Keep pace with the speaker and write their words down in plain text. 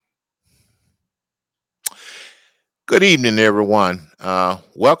Good evening, everyone.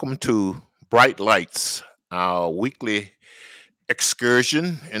 Welcome to Bright Lights, our weekly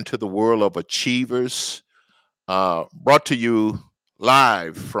excursion into the world of achievers, brought to you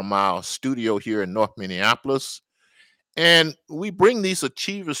live from our studio here in North Minneapolis. And we bring these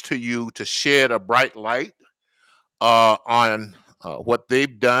achievers to you to shed a bright light on what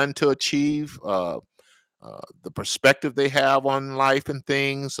they've done to achieve, the perspective they have on life and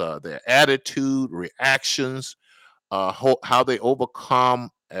things, their attitude, reactions, how they overcome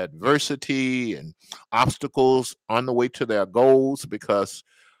adversity and obstacles on the way to their goals. Because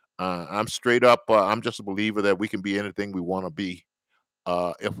I'm straight up, I'm just a believer that we can be anything we want to be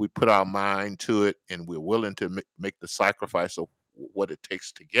if we put our mind to it and we're willing to make the sacrifice of what it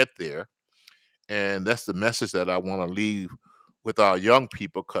takes to get there. And that's the message that I want to leave with our young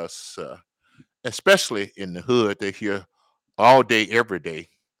people, because especially in the hood, they hear all day, every day,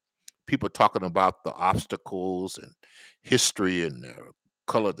 people talking about the obstacles and history and the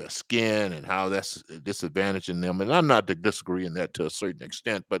color of their skin and how that's disadvantaging them. And I'm not disagreeing that to a certain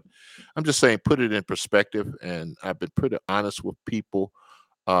extent, but I'm just saying put it in perspective. And I've been pretty honest with people.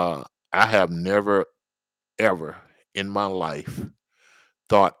 Uh, I have never, ever in my life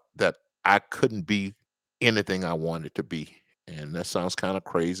thought that I couldn't be anything I wanted to be. And that sounds kind of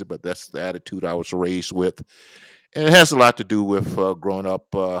crazy, but that's the attitude I was raised with. And it has a lot to do with growing up,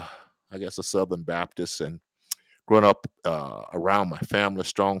 I guess, a Southern Baptist, and growing up around my family,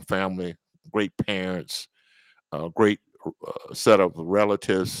 strong family, great parents, great set of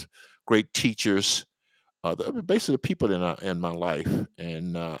relatives, great teachers, basically the people in my life,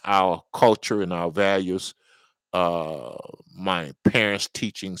 and our culture and our values, uh, my parents'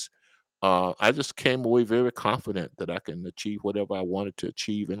 teachings. I just came away very confident that I can achieve whatever I wanted to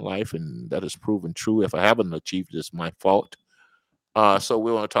achieve in life, and that has proven true. If I haven't achieved it, it's my fault. So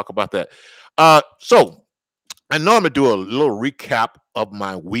we want to talk about that. So I normally do a little recap of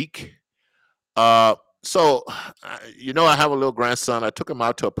my week. Uh, I have a little grandson. I took him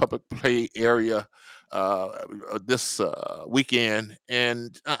out to a public play area this weekend,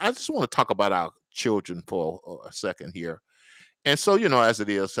 and I just want to talk about our children for a second here. And so, as it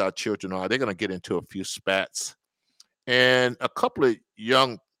is, our children they're going to get into a few spats, and a couple of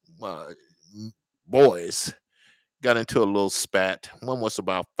young uh, boys got into a little spat. One was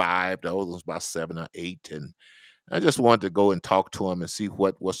about 5, the other was about 7 or 8, and I just wanted to go and talk to him and see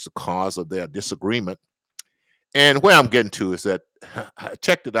what was the cause of their disagreement. And where I'm getting to is that I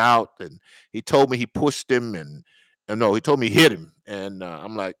checked it out, and he told me he pushed him, and no, he told me he hit him, and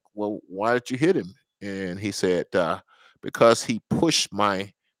I'm like, well, why did you hit him? And he said, because he pushed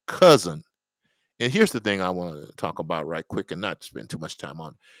my cousin. And here's the thing I want to talk about right quick and not spend too much time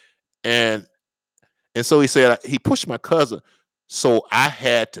on. And and so he said he pushed my cousin, so I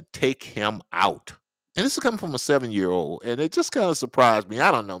had to take him out. And this is coming from a 7-year old, and it just kind of surprised me.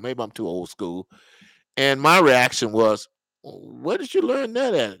 I don't know, maybe I'm too old school. And my reaction was, "Well, where did you learn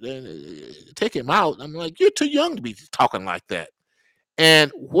that at? And, take him out." I'm like, you're too young to be talking like that.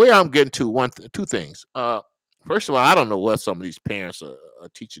 And where I'm getting to, two things. First of all, I don't know what some of these parents are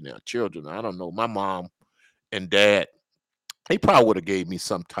teaching their children. I don't know. My mom and dad, they probably would have gave me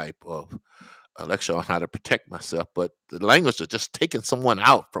some type of a lecture on how to protect myself, but the language of just taking someone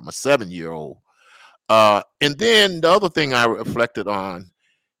out from a 7-year old. And then the other thing I reflected on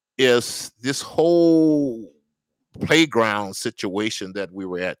is this whole playground situation that we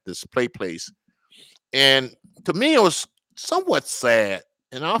were at, this play place. And to me, it was somewhat sad.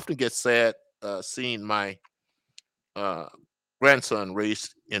 And I often get sad seeing my uh, grandson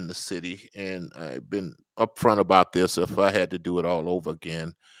raised in the city. And I've been upfront about this. If I had to do it all over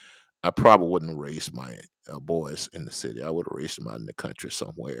again, I probably wouldn't raise my boys in the city. I would have raised them out in the country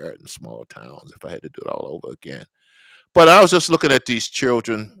somewhere in small towns if I had to do it all over again. But I was just looking at these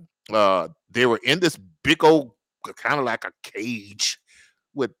children. They were in this big old, kind of like a cage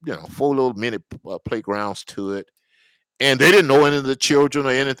with 4 little mini playgrounds to it, and they didn't know any of the children or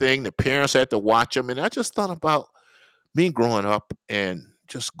anything. The parents had to watch them, and I just thought about me growing up and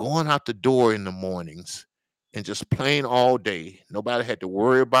just going out the door in the mornings and just playing all day. Nobody had to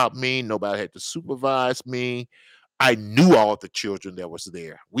worry about me. Nobody had to supervise me. I knew all the children that was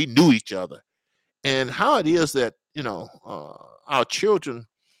there. We knew each other. And how it is that our children,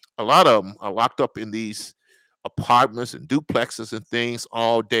 a lot of them are locked up in these apartments and duplexes and things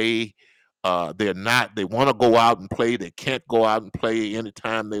all day. They're not. They want to go out and play. They can't go out and play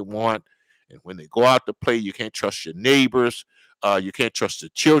anytime they want. And when they go out to play, you can't trust your neighbors. You can't trust the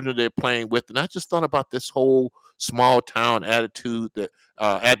children they're playing with. And I just thought about this whole small town attitude, that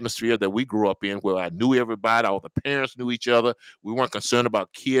atmosphere that we grew up in, where I knew everybody, all the parents knew each other. We weren't concerned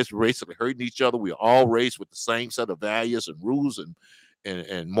about kids basically hurting each other. We were all raised with the same set of values and rules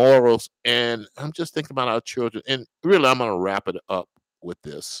and morals. And I'm just thinking about our children. And really, I'm going to wrap it up with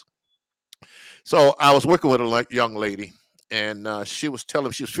this. So I was working with a young lady, and she was telling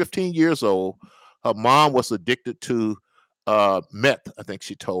me she was 15 years old. Her mom was addicted to meth, I think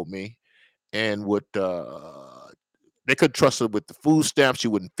she told me, and would they couldn't trust her with the food stamps. She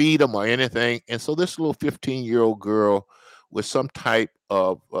wouldn't feed them or anything. And so this little 15-year-old girl with some type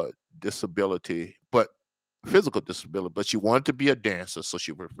of disability, but physical disability, but she wanted to be a dancer. So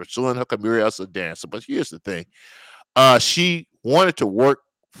she was pursuing her career as a dancer. But here's the thing. She wanted to work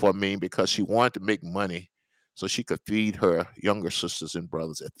for me because she wanted to make money so she could feed her younger sisters and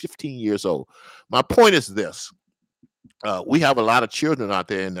brothers at 15 years old. My point is this. We have a lot of children out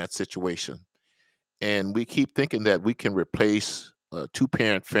there in that situation, and we keep thinking that we can replace a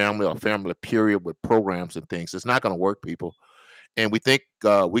two-parent family or family period with programs and things. It's not going to work, people. And we think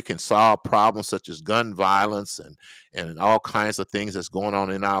we can solve problems such as gun violence and all kinds of things that's going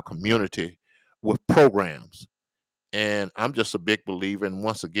on in our community with programs. And I'm just a big believer. And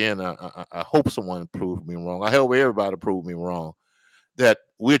once again, I hope someone proves me wrong. I hope everybody proves me wrong, that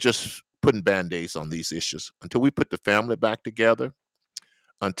we're just putting band-aids on these issues until we put the family back together,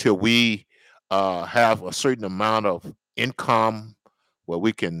 until we have a certain amount of income where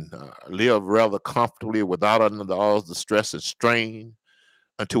we can live rather comfortably without under all the stress and strain,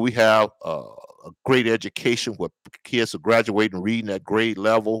 until we have a great education where kids are graduating reading at grade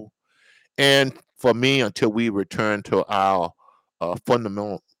level, and for me, until we return to our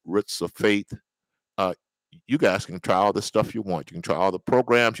fundamental roots of faith. uh, you guys can try all the stuff you want. You can try all the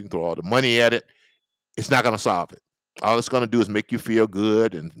programs. You can throw all the money at it. It's not going to solve it. All it's going to do is make you feel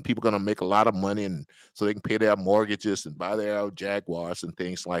good, and people are going to make a lot of money, and so they can pay their mortgages and buy their Jaguars and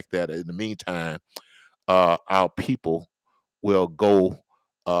things like that. In the meantime, our people will go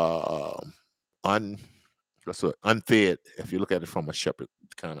uh, un that's what unfed, if you look at it from a shepherd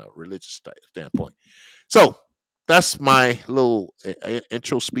kind of religious standpoint. So that's my little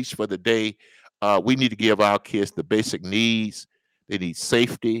intro speech for the day. We need to give our kids the basic needs. They need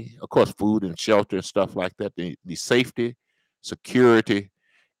safety, of course, food and shelter and stuff like that. They need safety, security,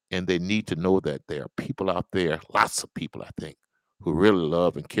 and they need to know that there are people out there, lots of people, I think, who really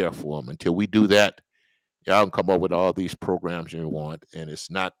love and care for them. Until we do that, y'all can come up with all these programs you want, and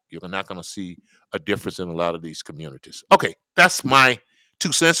you're not going to see a difference in a lot of these communities. Okay, that's my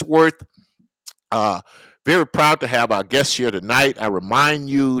 2 cents worth. uh Very proud to have our guest here tonight. I remind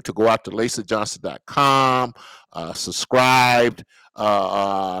you to go out to LaceyJohnson.com, subscribe,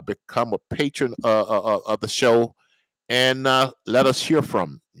 become a patron of the show, and let us hear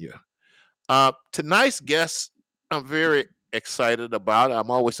from you. Tonight's guest, I'm very excited about. I'm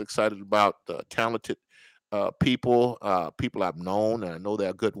always excited about talented people, people I've known, and I know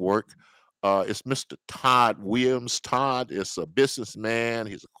their good work. It's Mr. Todd Williams. Todd is a businessman.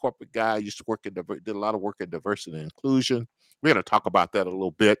 He's a corporate guy. Used to work in did a lot of work in diversity and inclusion. We're going to talk about that a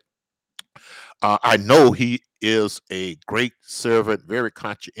little bit. I know he is a great servant, very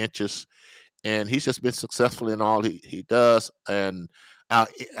conscientious, and he's just been successful in all he does. And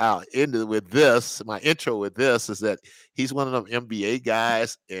I'll end it with this. My intro with this is that he's one of them MBA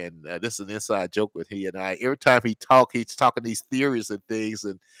guys, and this is an inside joke with he and I. Every time he's talking these theories and things,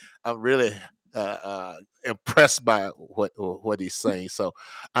 and I'm really impressed by what he's saying. So,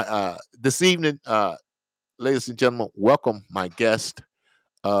 this evening, ladies and gentlemen, welcome my guest,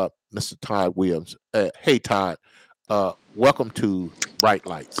 Mr. Todd Williams. Hey, Todd, welcome to Bright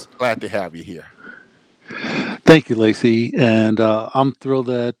Lights. Glad to have you here. Thank you, Lacey, and I'm thrilled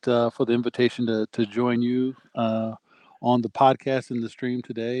that for the invitation to join you on the podcast and the stream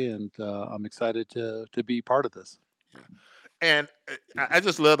today, and I'm excited to be part of this. Yeah. And I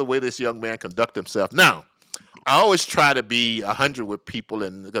just love the way this young man conduct himself. Now, I always try to be 100 with people,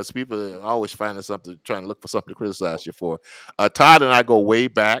 and because people are always finding something, trying to look for something to criticize you for. Todd and I go way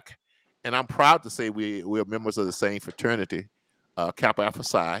back, and I'm proud to say we're members of the same fraternity, Kappa Alpha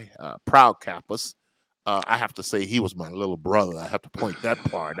Psi, proud Kappas. I have to say he was my little brother. I have to point that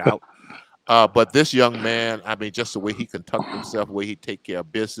part out. But this young man, I mean, just the way he conduct himself, the way he take care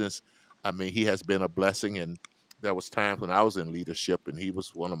of business, I mean, he has been a blessing. And there was times when I was in leadership, and he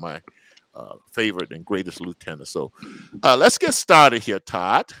was one of my favorite and greatest lieutenants. So let's get started here,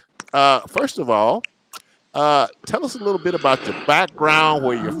 Todd. First of all, tell us a little bit about your background,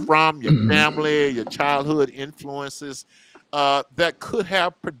 where you're from, your family, your childhood influences that could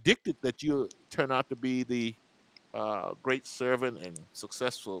have predicted that you turn out to be the great servant and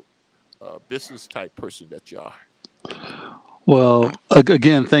successful business type person that you are. Well,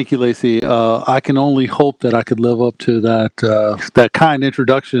 again, thank you, Lacey. I can only hope that I could live up to that kind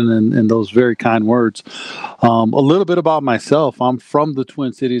introduction and those very kind words. A little bit about myself. I'm from the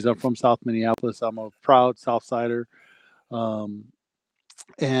Twin Cities. I'm from South Minneapolis. I'm a proud South Sider, um,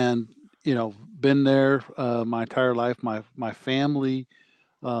 and been there my entire life. My family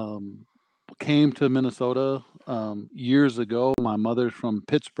um, came to Minnesota years ago. My mother's from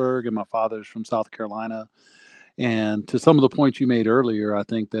Pittsburgh, and my father's from South Carolina. And to some of the points you made earlier, I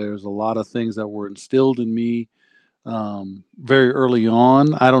think there's a lot of things that were instilled in me very early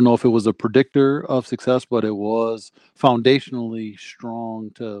on. I don't know if it was a predictor of success, but it was foundationally strong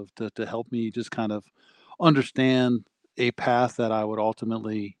to help me just kind of understand a path that I would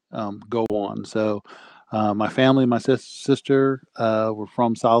ultimately go on. So, my family, my sister, were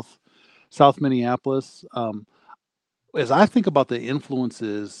from South Minneapolis. As I think about the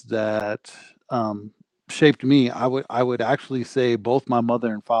influences that um, shaped me, I would actually say both my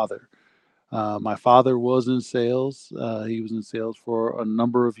mother and father. My father was in sales. He was in sales for a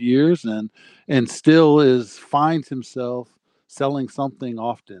number of years, and still is finds himself selling something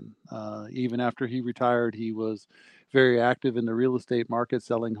often. Even after he retired, he was very active in the real estate market,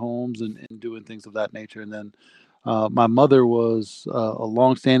 selling homes and doing things of that nature. And then my mother was a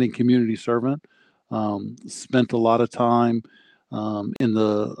longstanding community servant. Spent a lot of time um, in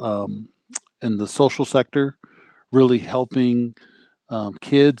the um, in the social sector, really helping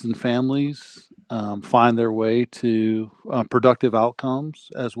kids and families find their way to productive outcomes,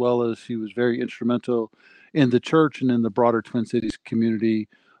 as well as she was very instrumental in the church and in the broader Twin Cities community,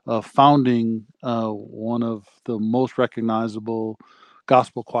 founding one of the most recognizable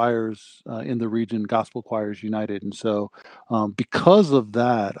gospel choirs in the region, Gospel Choirs United. And so, because of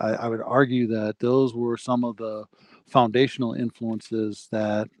that, I would argue that those were some of the foundational influences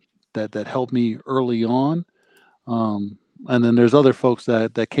that helped me early on. um, and then there's other folks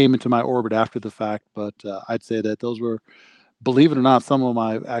that came into my orbit after the fact, but I'd say that those were, believe it or not, some of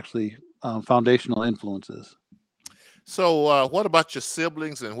my actually foundational influences. So, what about your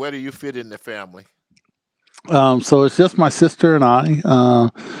siblings, and where do you fit in the family? So it's just my sister and I.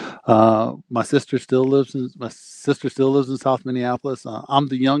 My sister still lives in South Minneapolis. I'm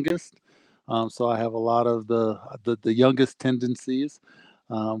the youngest, so I have a lot of the youngest tendencies,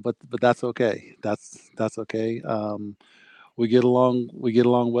 but that's okay. That's okay. We get along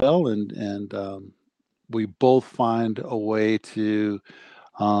well, and we both find a way to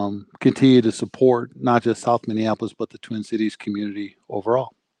continue to support not just South Minneapolis but the Twin Cities community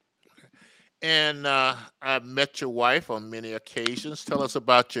overall. And I've met your wife on many occasions. Tell us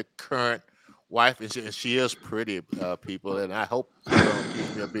about your current wife. And she is pretty, people. And I hope you don't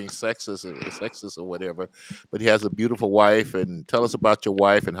accuse me of being sexist or whatever. But he has a beautiful wife. And tell us about your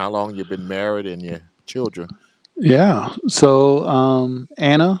wife and how long you've been married and your children. Yeah. So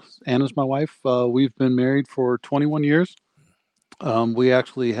Anna's my wife. We've been married for 21 years. We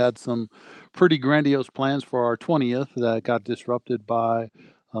actually had some pretty grandiose plans for our 20th that got disrupted by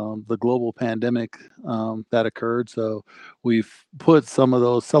the global pandemic that occurred. So we've put some of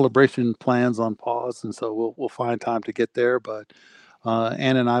those celebration plans on pause, and so we'll find time to get there. But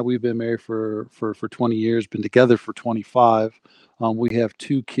Ann and I, we've been married for 20 years, been together for 25. We have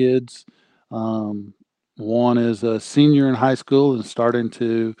two kids. Um, One is a senior in high school and starting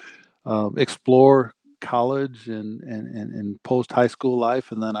to explore college and post high school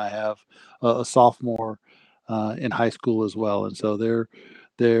life, and then I have a sophomore in high school as well. And so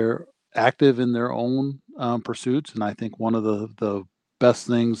they're active in their own pursuits, and I think one of the best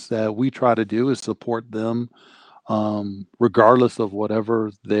things that we try to do is support them regardless of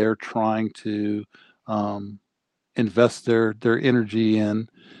whatever they're trying to um, invest their energy in.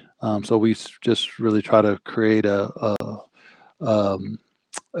 So just really try to create um,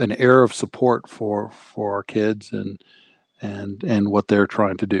 an air of support for our kids and what they're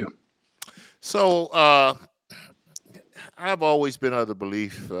trying to do. So, I've always been of the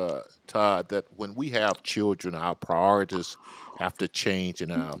belief, Todd, that when we have children, our priorities have to change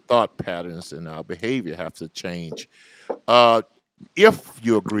and our thought patterns and our behavior have to change. Uh, if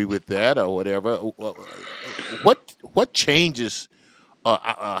you agree with that or whatever, what changes?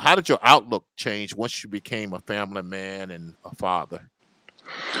 How did your outlook change once you became a family man and a father?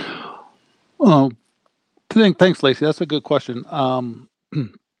 Um, Thanks, Lacey. That's a good question.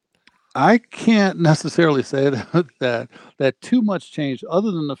 I can't necessarily say that too much changed,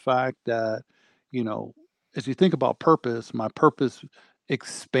 other than the fact that, you know, as you think about purpose, my purpose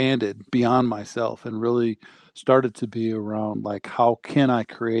expanded beyond myself and really started to be around like how can I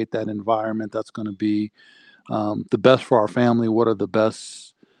create that environment that's going to be the best for our family? What are the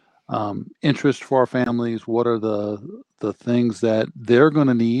best interest for our families, what are the things that they're going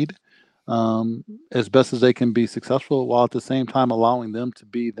to need, um, as best as they can be successful, while at the same time allowing them to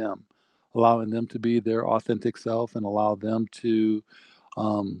be them, allowing them to be their authentic self, and allow them to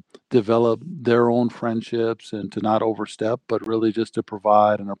develop their own friendships and to not overstep, but really just to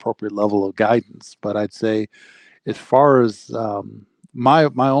provide an appropriate level of guidance. But I'd say, as far as my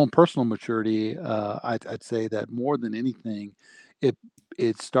own personal maturity, I'd say that more than anything, it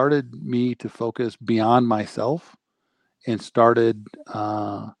it started me to focus beyond myself and started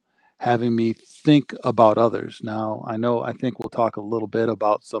having me think about others. Now, I think we'll talk a little bit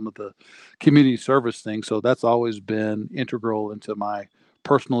about some of the community service things. So that's always been integral into my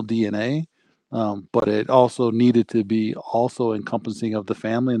personal DNA. But it also needed to be also encompassing of the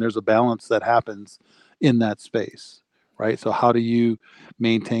family. And there's a balance that happens in that space, right? So how do you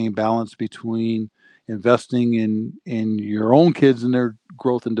maintain balance between investing in your own kids and their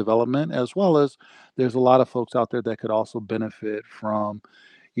growth and development, as well as there's a lot of folks out there that could also benefit from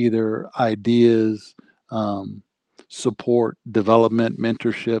either ideas, um, support, development,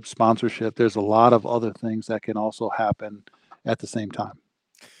 mentorship, sponsorship. There's a lot of other things that can also happen at the same time.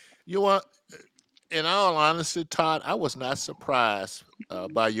 You know what? In all honesty, Todd, I was not surprised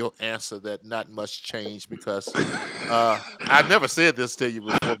by your answer that not much changed because I've never said this to you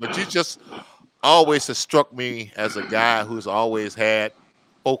before, but you just always has struck me as a guy who's always had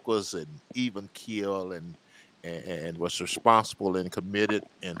focus and even keel and was responsible and committed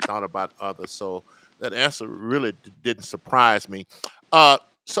and thought about others. So that answer really didn't surprise me. Uh,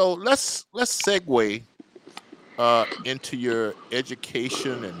 so let's segue into your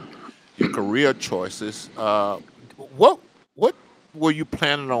education and your career choices. What were you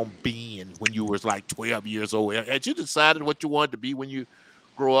planning on being when you was like 12 years old? Had you decided what you wanted to be when you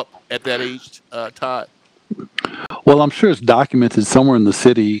grow up at that age, Todd? Well, I'm sure it's documented somewhere in the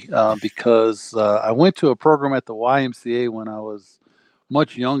city, because I went to a program at the YMCA when I was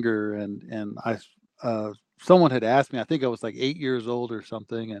much younger, and someone had asked me. I think I was like 8 years old or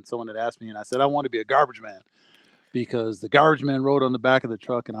something, and someone had asked me, and I said I want to be a garbage man because the garbage man rode on the back of the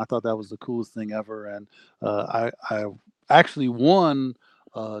truck, and I thought that was the coolest thing ever. And I actually won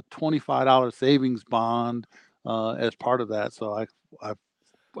a $25 savings bond as part of that, so I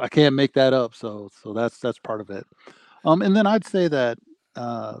I can't make that up. So that's part of it. And then I'd say that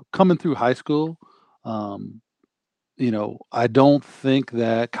coming through high school, um, I don't think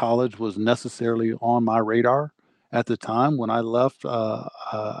that college was necessarily on my radar at the time. When I left,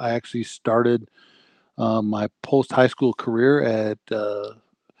 I actually started my post high school career at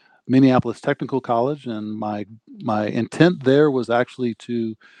Minneapolis Technical College, and my intent there was actually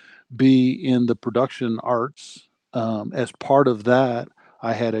to be in the production arts. As part of that,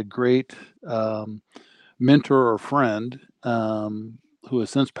 I had a great mentor or friend, who has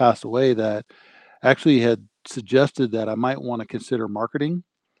since passed away, that actually had suggested that I might want to consider marketing,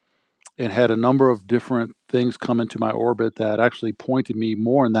 and had a number of different things come into my orbit that actually pointed me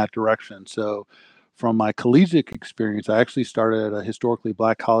more in that direction. So, from my collegiate experience, I actually started at a historically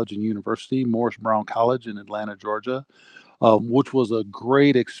black college and university, Morris Brown College in Atlanta, Georgia, which was a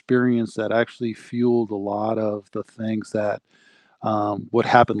great experience that actually fueled a lot of the things that what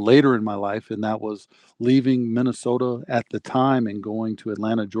happened later in my life, and that was leaving Minnesota at the time and going to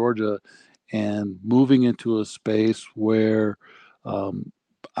Atlanta, Georgia, and moving into a space where um,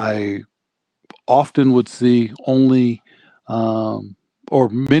 I often would see only, um, or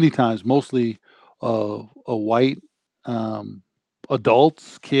many times, mostly a white um,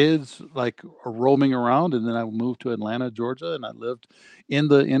 adults, kids like are roaming around. And then I moved to Atlanta, Georgia, and I lived in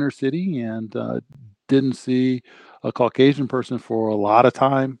the inner city and didn't see a Caucasian person for a lot of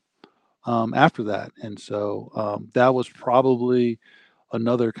time after that. And so that was probably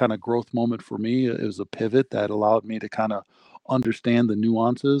another kind of growth moment for me. It was a pivot that allowed me to kind of understand the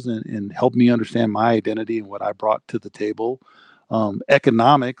nuances and help me understand my identity and what I brought to the table.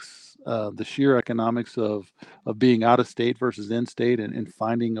 Economics, the sheer economics of being out of state versus in state, and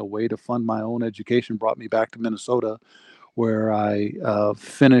finding a way to fund my own education brought me back to Minnesota, where I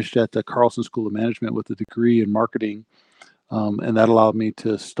finished at the Carlson School of Management with a degree in marketing, and that allowed me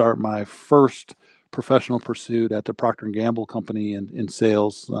to start my first professional pursuit at the Procter and Gamble company in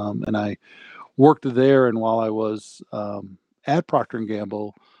sales. And I worked there. And while I was at Procter and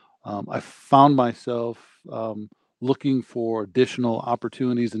Gamble, I found myself looking for additional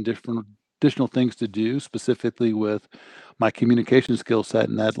opportunities and different additional things to do, specifically with my communication skill set,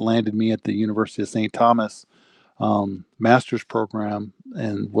 and that landed me at the University of St. Thomas master's program,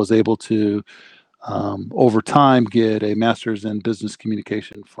 and was able to over time get a master's in business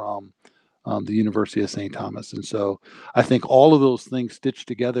communication from the University of St. Thomas. And so I think all of those things stitched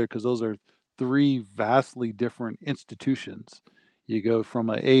together, because those are three vastly different institutions. You go from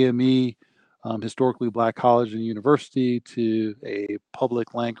a AME, historically black college and university, to a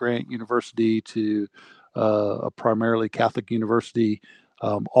public land grant university, to a primarily Catholic university.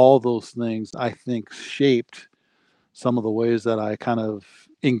 All those things, I think, shaped some of the ways that I kind of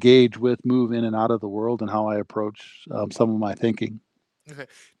engage with, move in and out of the world, and how I approach some of my thinking. Okay.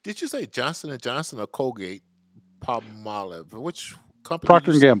 Did you say Johnson and Johnson or Colgate Palmolive? Which company did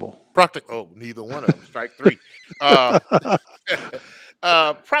Procter you and say? Gamble. Procter. Oh, neither one of them. Strike three.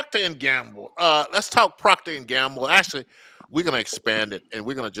 Uh, Procter and Gamble. Let's talk Procter and Gamble. Actually, we're going to expand it, and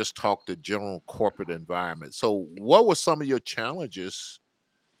we're going to just talk the general corporate environment. So, what were some of your challenges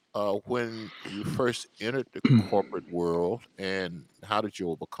when you first entered the corporate world, and how did you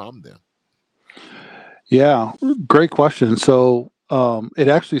overcome them? Yeah, great question. So it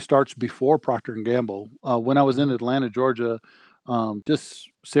actually starts before Procter and Gamble. When I was in Hmm. Atlanta, Georgia, just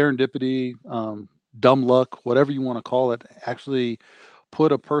serendipity, dumb luck, whatever you want to call it, actually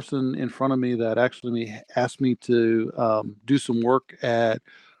put a person in front of me that actually asked me to do some work at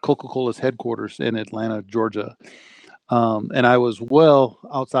Coca-Cola's headquarters in Atlanta, Georgia. And I was well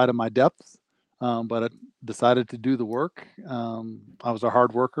outside of my depth, but I decided to do the work. I was a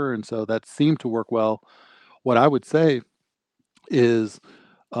hard worker, and so that seemed to work well. What I would say is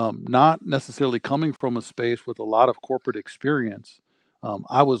not necessarily coming from a space with a lot of corporate experience.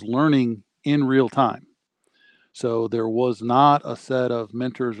 I was learning in real time. So there was not a set of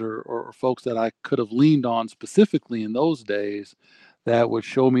mentors or folks that I could have leaned on specifically in those days that would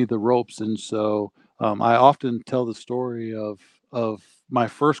show me the ropes. And so I often tell the story of my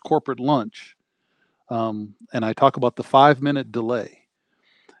first corporate lunch, and I talk about the 5 minute delay.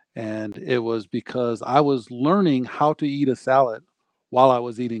 And it was because I was learning how to eat a salad while I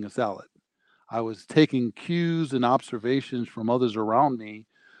was eating a salad. I was taking cues and observations from others around me,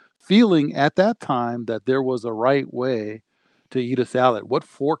 feeling at that time that there was a right way to eat a salad, what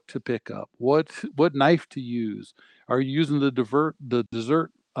fork to pick up, what knife to use. Are you using the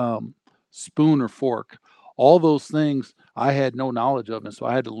dessert spoon or fork? All those things I had no knowledge of, and so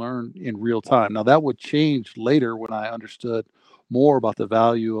I had to learn in real time. Now that would change later when I understood more about the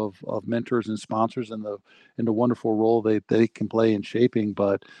value of mentors and sponsors, and the wonderful role they can play in shaping.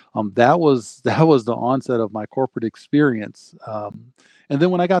 But that was the onset of my corporate experience. And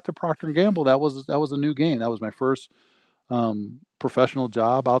then when I got to Procter and Gamble, that was a new game. That was my first professional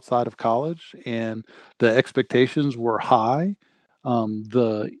job outside of college, and the expectations were high.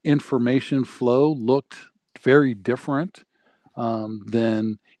 The information flow looked very different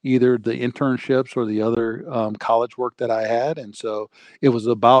than either the internships or the other college work that I had. And so it was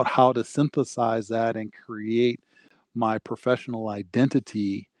about how to synthesize that and create my professional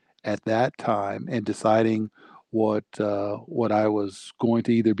identity at that time, and deciding what I was going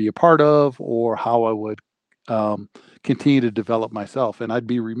to either be a part of or how I would um, continue to develop myself. And I'd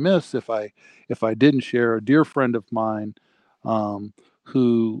be remiss if I didn't share a dear friend of mine um,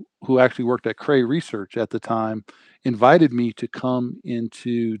 who actually worked at Cray Research at the time, invited me to come in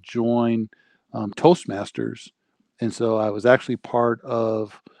to join Toastmasters. And so I was actually part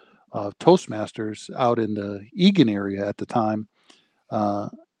of Toastmasters out in the Egan area at the time. Uh,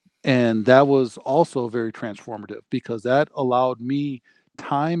 and that was also very transformative, because that allowed me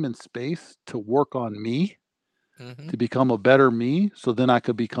time and space to work on me, Hmm. to become a better me. So then I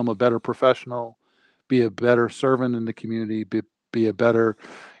could become a better professional, be a better servant in the community, be a better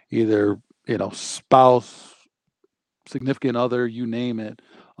either, spouse, significant other, you name it.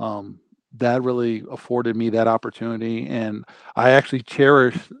 Um, that really afforded me that opportunity, and I actually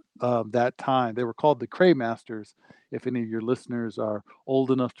cherish that time. They were called the Cray Masters. If any of your listeners are old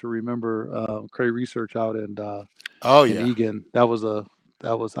enough to remember Cray Research out Oh in yeah. Egan, that was a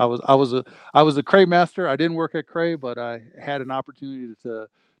that was I was a Cray Master. I didn't work at Cray, but I had an opportunity to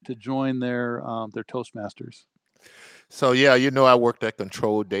join their Toastmasters. So yeah, I worked at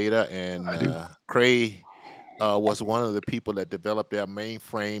Control Data, and I do. Cray was one of the people that developed their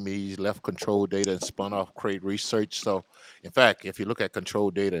mainframe. He left Control Data and spun off Cray Research. So, in fact, if you look at Control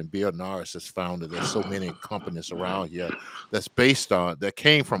Data and Bill Norris is founder, there's so many companies around here that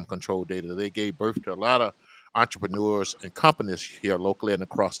came from Control Data. They gave birth to a lot of entrepreneurs and companies here locally and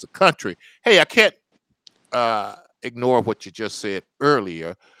across the country. Hey, I can't ignore what you just said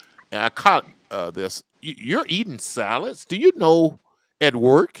earlier, and I caught this. You're eating salads. Do you know at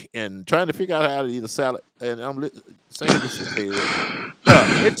work and trying to figure out how to eat a salad? And saying this to say this.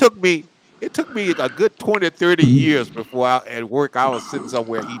 It took me a good 20, 30 years before at work I was sitting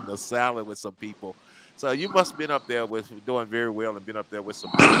somewhere eating a salad with some people. So you must have been up there with doing very well and been up there with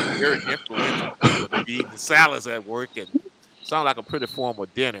some very influential people to be eating salads at work and sound like a pretty formal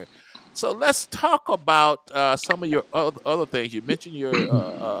dinner. So let's talk about some of your other things. You mentioned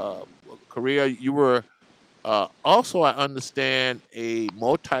your career. You were also, I understand, a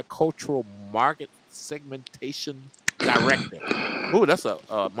multicultural market segmentation director. Ooh, that's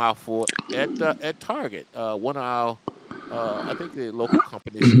a mouthful at Target, one of our, I think, the local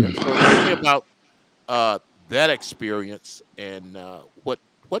companies here. So, tell me about uh, that experience and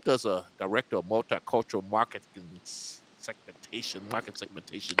what does a director of multicultural market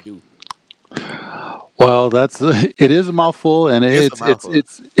segmentation do? Well, that's it is a mouthful, and It's a mouthful.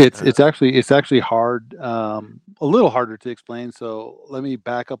 Uh-huh. it's actually hard, a little harder to explain. So let me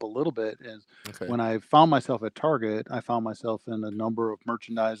back up a little bit. Is Okay. when I found myself at Target, I found myself in a number of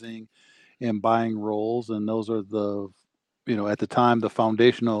merchandising and buying roles, and those are the, at the time, the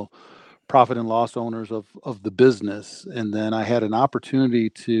foundational profit and loss owners of the business. And then I had an opportunity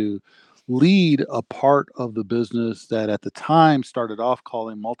to lead a part of the business that at the time started off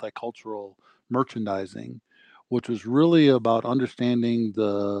calling multicultural merchandising, which was really about understanding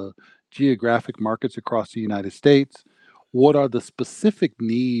the geographic markets across the United States. What are the specific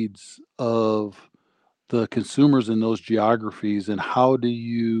needs of the consumers in those geographies, and how do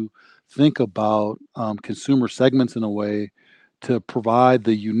you think about consumer segments in a way to provide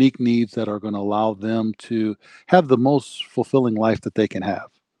the unique needs that are going to allow them to have the most fulfilling life that they can have?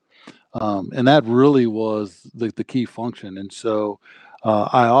 And that really was the key function. And so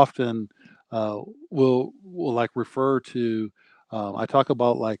I often uh, will like refer to, I talk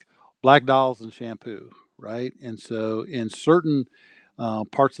about like black dolls and shampoo, right? And so in certain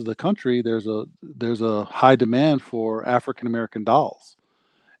parts of the country, there's a high demand for African American dolls,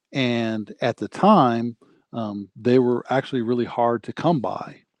 and at the time, they were actually really hard to come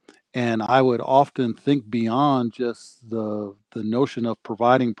by. And I would often think beyond just the notion of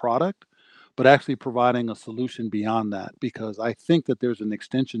providing product, but actually providing a solution beyond that, because I think that there's an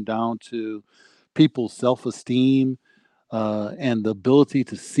extension down to people's self-esteem and the ability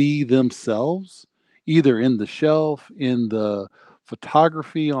to see themselves either in the shelf, in the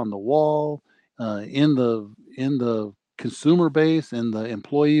photography on the wall, in the consumer base, in the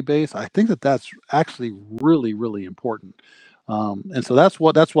employee base. I think that that's actually really, really important. And so that's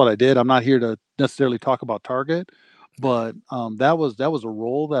what I did. I'm not here to necessarily talk about Target, Right. but that was a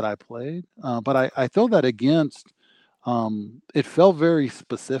role that I played. But I throw that against. It felt very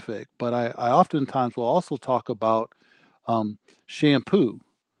specific, but I oftentimes will also talk about shampoo,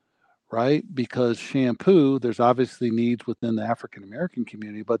 right? Because shampoo, there's obviously needs within the African American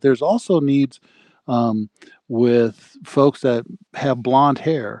community, but there's also needs um, with folks that have blonde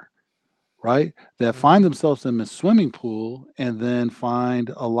hair, right? That find Hmm. themselves in the swimming pool and then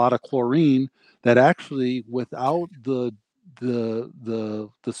find a lot of chlorine that actually, without the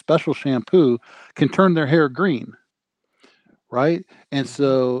special shampoo, can turn their hair green, right? And Hmm.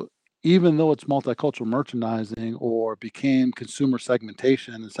 so, even though it's multicultural merchandising or became consumer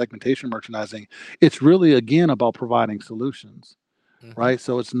segmentation and segmentation merchandising, it's really again about providing solutions, Hmm. right?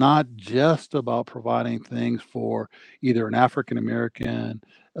 So it's not just about providing things for either an African American,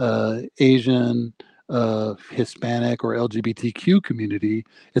 Asian, Hispanic, or LGBTQ community.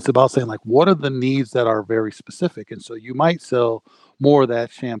 It's about saying, like, what are the needs that are very specific? And so you might sell more of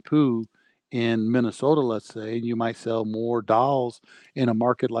that shampoo in Minnesota, let's say, and you might sell more dolls in a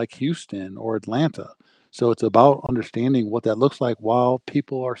market like Houston or Atlanta. So it's about understanding what that looks like while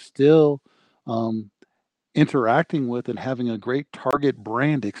people are still um, interacting with and having a great Target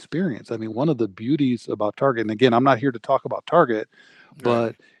brand experience. I mean, one of the beauties about Target, and again, I'm not here to talk about Target, Right.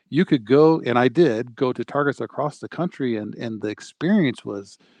 but you could go, and I did go to Targets across the country, and the experience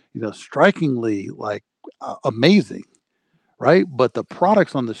was, strikingly like amazing, right? But the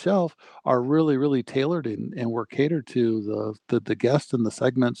products on the shelf are really, really tailored and were catered to the guests and the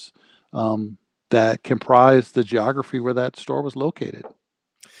segments that comprise the geography where that store was located.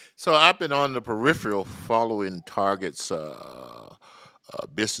 So I've been on the peripheral following Target's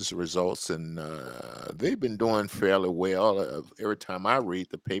business results, and they've been doing fairly well every time I read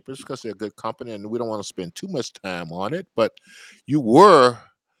the papers because they're a good company, and we don't want to spend too much time on it. But you were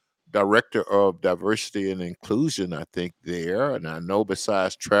director of diversity and inclusion, I think, there, and I know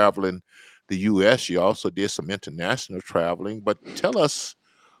besides traveling the U.S., you also did some international traveling. But tell us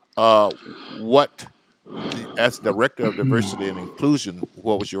uh, what as director of diversity and inclusion,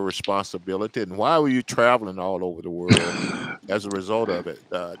 what was your responsibility, and why were you traveling all over the world as a result of it,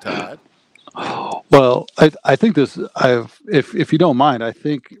 Todd? Well, I think this. If you don't mind, I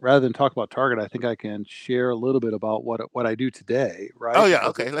think rather than talk about Target, I think I can share a little bit about what I do today, Oh right? yeah, Because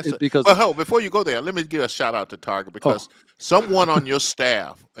okay. Let's. because Well, hell, before you go there, let me give a shout out to Target oh because someone on your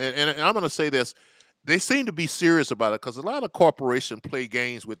staff, and I'm going to say this, they seem to be serious about it because a lot of corporations play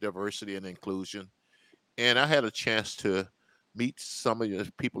games with diversity and inclusion. And I had a chance to meet some of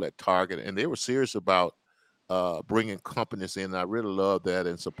the people at Target, and they were serious about bringing companies in. I really love that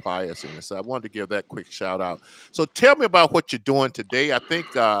and suppliers in it. So I wanted to give that quick shout out. So tell me about what you're doing today. I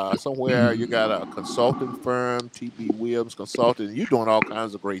think somewhere you got a consulting firm, TB Williams Consulting. You're doing all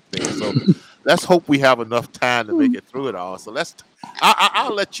kinds of great things. So let's hope we have enough time to make it through it all. So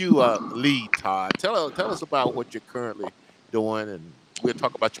I'll let you lead, Todd. Tell us about what you're currently doing, and we'll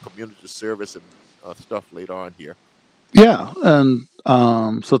talk about your community service and stuff later on here. yeah, and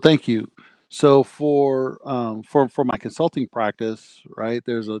so thank you. So for my consulting practice, right?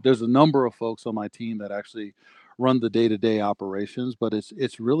 There's a number of folks on my team that actually run the day to day operations, but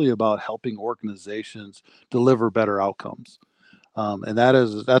it's really about helping organizations deliver better outcomes. And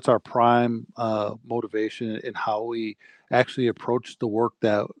that's our prime motivation in how we actually approach the work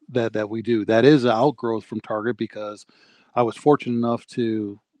that we do. That is an outgrowth from Target because I was fortunate enough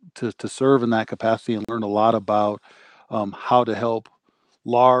to serve in that capacity and learn a lot about how to help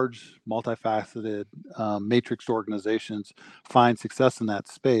large, multifaceted, matrixed organizations find success in that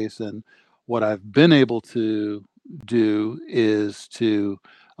space. And what I've been able to do is to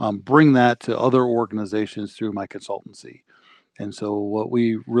bring that to other organizations through my consultancy. And so, what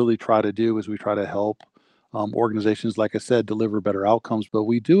we really try to do is we try to help organizations, like I said, deliver better outcomes. But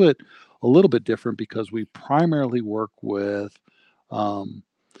we do it a little bit different because we primarily work with um,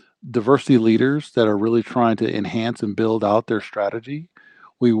 diversity leaders that are really trying to enhance and build out their strategy.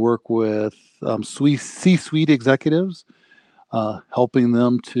 We work with C suite executives, helping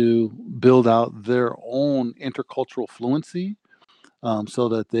them to build out their own intercultural fluency so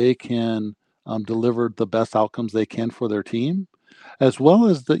that they can deliver the best outcomes they can for their team, as well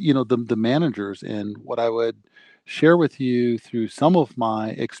as the managers. And what I would share with you through some of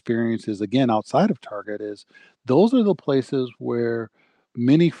my experiences, again outside of Target, is those are the places where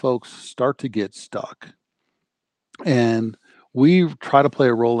many folks start to get stuck, and we try to play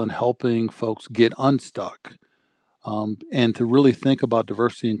a role in helping folks get unstuck. And to really think about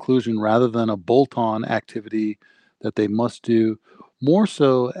diversity inclusion rather than a bolt on activity that they must do, more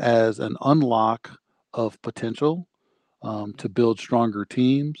so as an unlock of potential to build stronger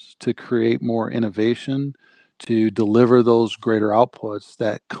teams, to create more innovation, to deliver those greater outputs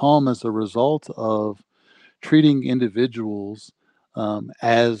that come as a result of treating individuals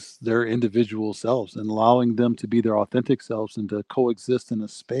as their individual selves and allowing them to be their authentic selves and to coexist in a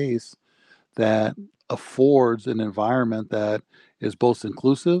space that affords an environment that is both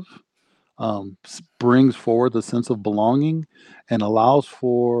inclusive, brings forward the sense of belonging, and allows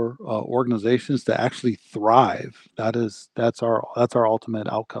for organizations to actually thrive. That's our ultimate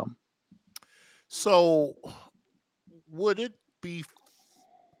outcome. So would it be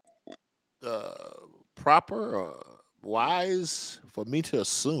uh, proper or wise for me to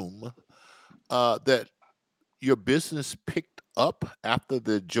assume that your business picked up after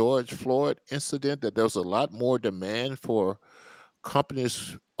the George Floyd incident, that there was a lot more demand for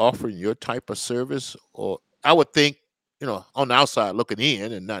companies offering your type of service? Or I would think, on the outside looking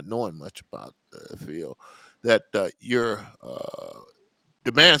in and not knowing much about the field, that your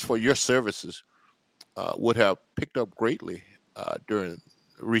demands for your services would have picked up greatly during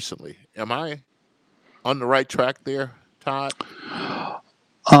recently. Am I on the right track there, Todd?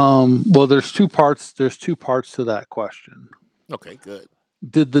 Well, there's two parts. There's two parts to that question. Okay, good.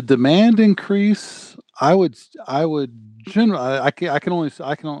 Did the demand increase? I would generally. I can only.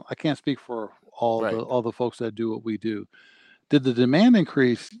 I can't speak for Right. all the folks that do what we do. Did the demand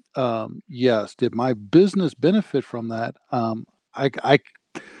increase? Yes. Did my business benefit from that? I, I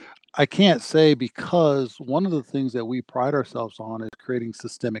I can't say, because one of the things that we pride ourselves on is creating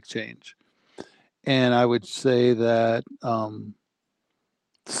systemic change. And I would say that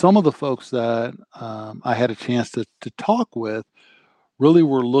some of the folks that I had a chance to talk with really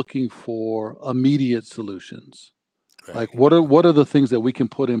were looking for immediate solutions. Like, Right. what are the things that we can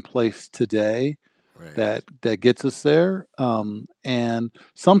put in place today Right. that gets us there? And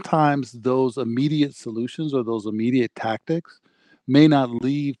sometimes those immediate solutions or those immediate tactics may not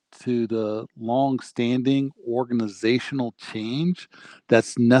lead to the long-standing organizational change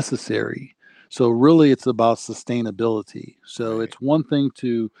that's necessary. So really, it's about sustainability. So Right. it's one thing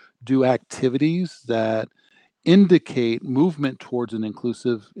to do activities that indicate movement towards an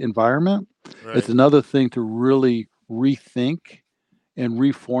inclusive environment. It's Right. another thing to really rethink and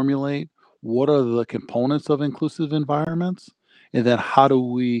reformulate what are the components of inclusive environments, and then how do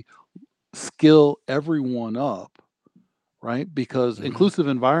we skill everyone up, right? Because Hmm. inclusive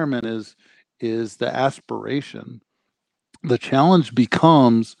environment is the aspiration. The challenge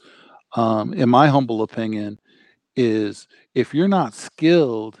becomes, in my humble opinion, is if you're not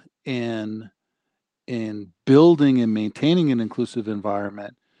skilled in building and maintaining an inclusive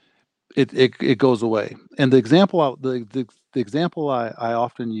environment, it goes away. And the example I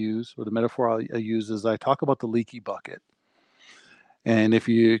often use, or the metaphor I use, is I talk about the leaky bucket. And if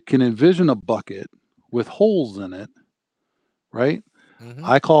you can envision a bucket with holes in it, right? Hmm.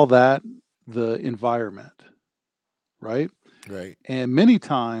 I call that the environment, right? Right. And many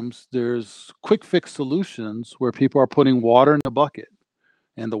times there's quick fix solutions where people are putting water in the bucket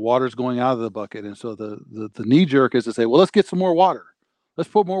and the water's going out of the bucket. And so the knee jerk is to say, well, let's get some more water. Let's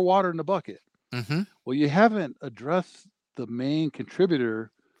put more water in the bucket. Hmm. Well, you haven't addressed the main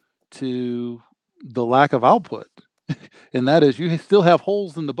contributor to the lack of output, and that is you still have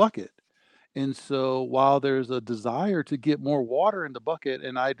holes in the bucket. And so while there's a desire to get more water in the bucket,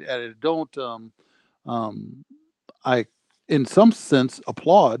 and I don't um, I, in some sense,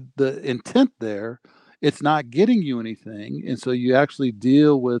 applaud the intent there. It's not getting you anything, and so you actually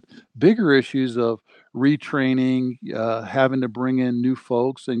deal with bigger issues of retraining, having to bring in new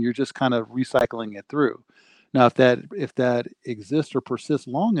folks, and you're just kind of recycling it through. Now, if that exists or persists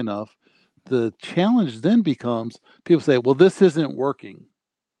long enough, the challenge then becomes people say, "Well, this isn't working.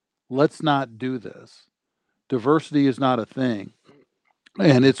 Let's not do this. Diversity is not a thing."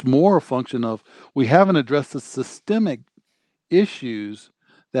 And it's more a function of we haven't addressed the systemic issues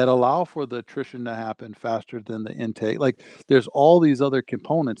that allow for the attrition to happen faster than the intake. Like there's all these other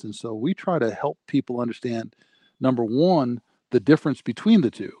components. And so we try to help people understand, number one, the difference between the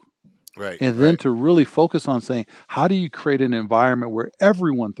two. Right. And then Right. to really focus on saying, how do you create an environment where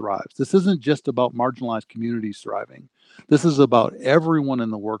everyone thrives? This isn't just about marginalized communities thriving. This is about everyone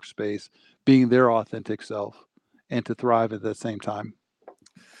in the workspace being their authentic self and to thrive at the same time.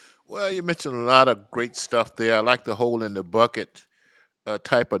 Well, you mentioned a lot of great stuff there. I like the hole in the bucket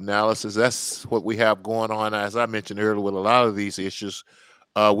type analysis. That's what we have going on, as I mentioned earlier, with a lot of these issues.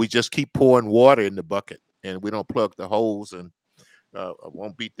 We just keep pouring water in the bucket, and we don't plug the holes, and I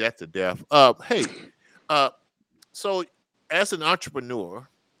won't beat that to death. Hey, uh, so as an entrepreneur,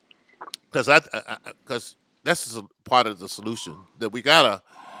 because because that's a part of the solution that we gotta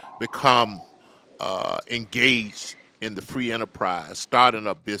become engaged in the free enterprise, starting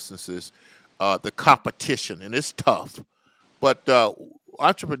up businesses, the competition, and it's tough. But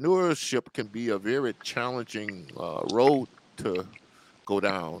entrepreneurship can be a very challenging road to go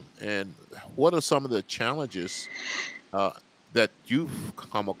down. And what are some of the challenges uh, that you've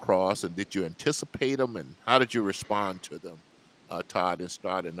come across, and did you anticipate them, and how did you respond to them, Todd, in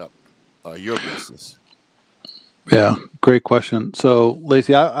starting up your business? Yeah, great question. So,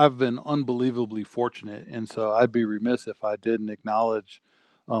 Lacey, I've been unbelievably fortunate, and so I'd be remiss if I didn't acknowledge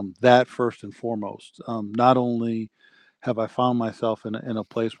that first and foremost. Not only have I found myself in a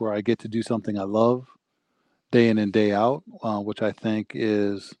place where I get to do something I love day in and day out, which I think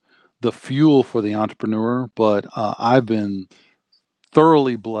is the fuel for the entrepreneur, but I've been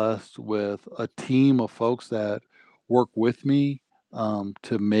thoroughly blessed with a team of folks that work with me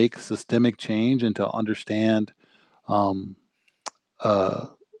to make systemic change and to understand. Um, uh,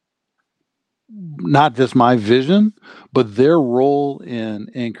 Not just my vision, but their role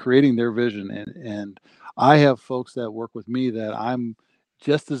in creating their vision. And I have folks that work with me that I'm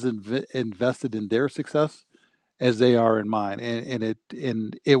just as invested in their success as they are in mine,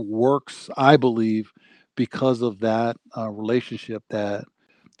 and it works. I believe because of that relationship that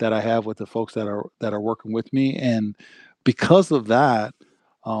I have with the folks that are working with me, and because of that,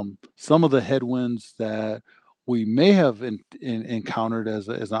 some of the headwinds that we may have encountered as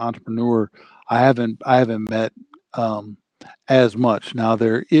an entrepreneur, I haven't met um, as much. Now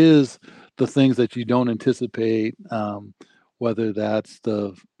there is the things that you don't anticipate, whether that's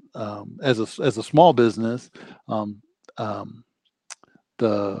the as a small business, um, um,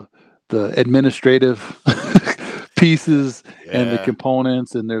 the the administrative pieces and the Yeah.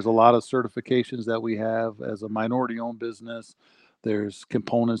 components, and there's a lot of certifications that we have as a minority owned business. There's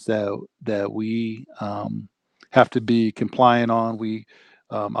components that we have to be compliant on.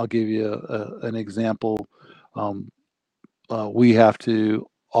 I'll give you an example. um, we have to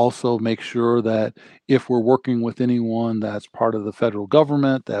also make sure that if we're working with anyone that's part of the federal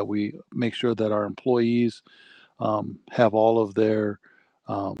government, that we make sure that our employees have all of their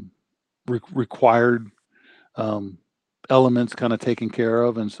um, required um, elements kind of taken care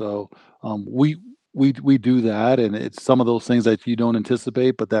of. And so we we do that, and it's some of those things that you don't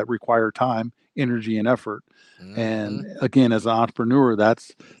anticipate, but that require time, energy, and effort. And Hmm. again, as an entrepreneur,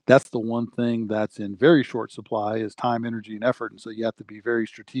 that's the one thing that's in very short supply is time, energy, and effort. And so you have to be very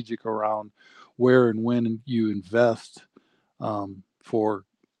strategic around where and when you invest for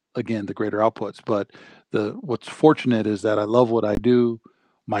again the greater outputs. But the what's fortunate is that I love what I do.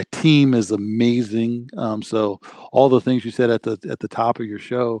 My team is amazing. So all the things you said at the top of your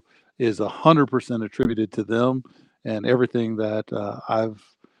show is 100% attributed to them, and everything that I've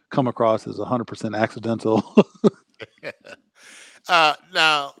come across is 100% accidental.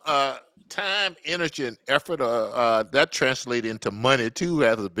 Now, time, energy, and effort that translate into money too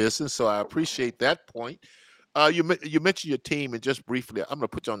as a business. So I appreciate that point. You mentioned your team, and just briefly, I'm going to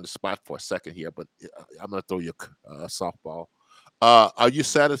put you on the spot for a second here, but I'm going to throw you a softball. Are you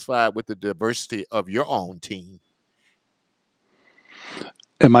satisfied with the diversity of your own team?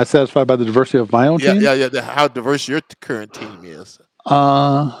 Am I satisfied by the diversity of my own Yeah, team? yeah, yeah. How diverse your current team is?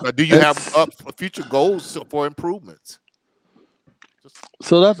 Do you have It's future goals for improvements? Just,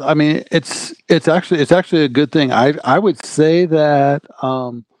 so that's I mean it's actually a good thing. I would say that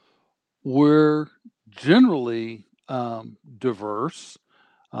we're generally diverse.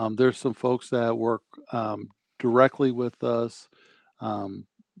 There's some folks that work directly with us. Um,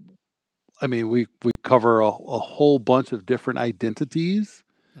 I mean, we cover a whole bunch of different identities,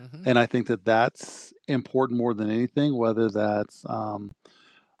 hmm. and I think that that's important more than anything. Whether that's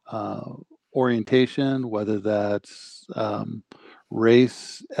uh, orientation, whether that's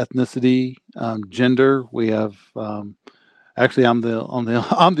race, ethnicity, gender. We have actually I'm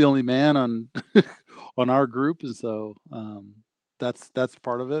the only man on on our group, and so that's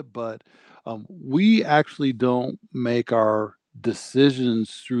part of it. But we actually don't make our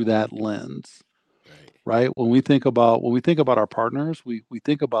decisions through that lens, Right. right? When we think about our partners, we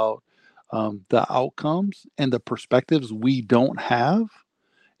think about the outcomes and the perspectives we don't have,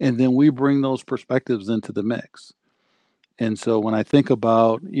 and then we bring those perspectives into the mix. And so when I think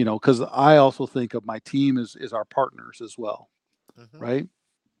about, because I also think of my team as our partners as well, Hmm. right?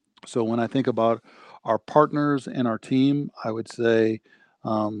 So when I think about our partners and our team, I would say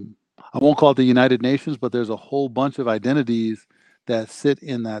I won't call it the United Nations, but there's a whole bunch of identities that sit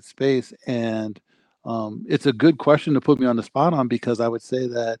in that space. And it's a good question to put me on the spot on because I would say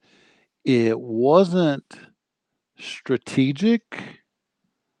that it wasn't strategic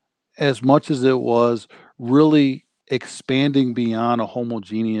as much as it was really expanding beyond a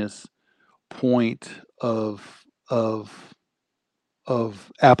homogeneous point of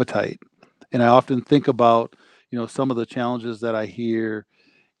of appetite. And I often think about, some of the challenges that I hear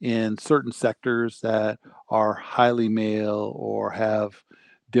in certain sectors that are highly male or have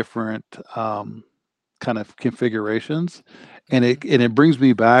different kind of configurations, and Hmm. it brings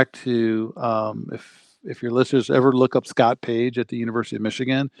me back to if your listeners ever look up Scott Page at the University of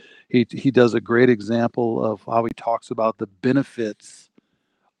Michigan, he does a great example of how he talks about the benefits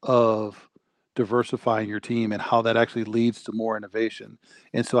of diversifying your team and how that actually leads to more innovation.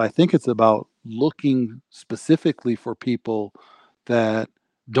 And so I think it's about looking specifically for people that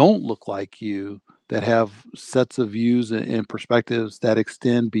don't look like you, that have sets of views and perspectives that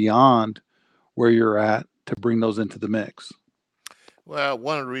extend beyond where you're at to bring those into the mix. Well,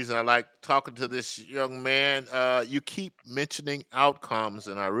 one of the reasons I like talking to this young man, you keep mentioning outcomes,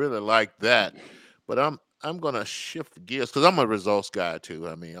 and I really like that. But I'm gonna shift gears because I'm a results guy too.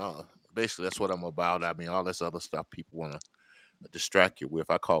 I mean, basically that's what I'm about. I mean, all this other stuff people want to distract you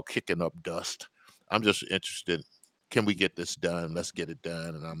with, I call kicking up dust. I'm just interested. Can we get this done? Let's get it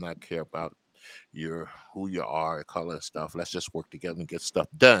done, and I'm not care about your who you are, color and stuff. Let's just work together and get stuff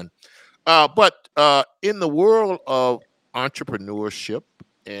done. But in the world of entrepreneurship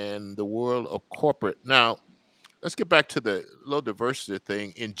and the world of corporate, now let's get back to the low diversity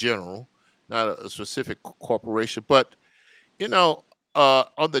thing in general, not a specific corporation, but you know,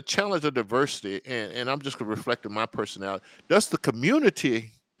 on the challenge of diversity, and I'm just going to reflect on my personality. Does the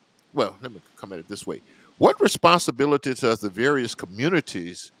community? Well, let me come at it this way: what responsibilities does the various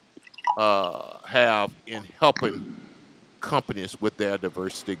communities have in helping companies with their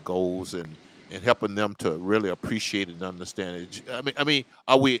diversity goals and helping them to really appreciate and understand it? I mean,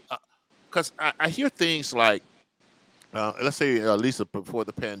 are we? Because I hear things like, let's say, at least before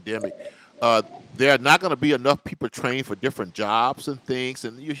the pandemic, uh, there are not going to be enough people trained for different jobs and things,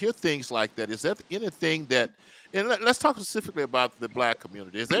 and you hear things like that. Is there anything that? And let's talk specifically about the Black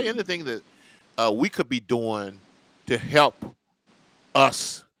community. Is there anything that we could be doing to help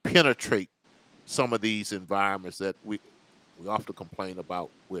us penetrate some of these environments that we often complain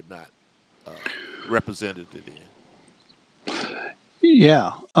about we're not uh, represented in.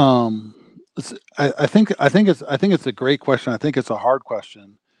 Yeah. I think it's a great question. I think it's a hard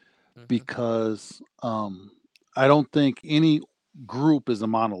question Hmm. because I don't think any group is a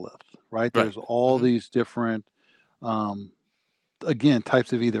monolith, right? Right. There's all Hmm. these different um, again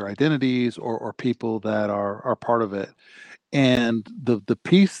types of either identities or people that are part of it. And the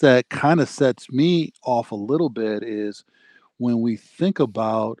piece that kind of sets me off a little bit is when we think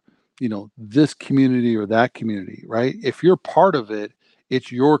about, this community or that community, right? If you're part of it,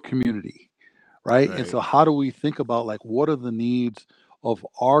 it's your community, right? And Right. so how do we think about like what are the needs of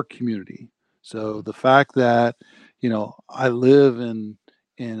our community? So Hmm. the fact that, I live in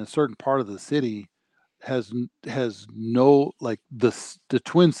a certain part of the city has no like the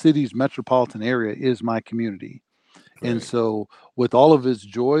Twin Cities metropolitan area is my community. And Right. so with all of its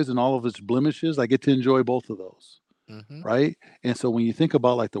joys and all of its blemishes, I get to enjoy both of those, Hmm. right? And so when you think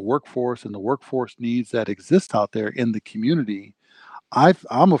about like the workforce and the workforce needs that exist out there in the community,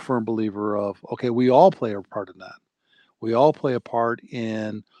 I'm a firm believer of, okay, we all play a part in that. We all play a part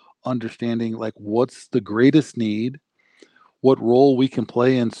in understanding like what's the greatest need, what role we can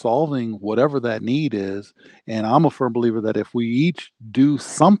play in solving whatever that need is. And I'm a firm believer that if we each do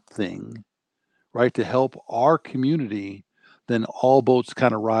something, right, to help our community, then all boats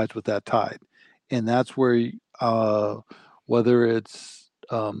kind of rise with that tide. And that's where, uh, whether it's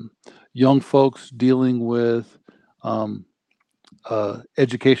young folks dealing with um,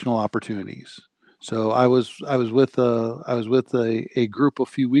 educational opportunities. So I was with a group a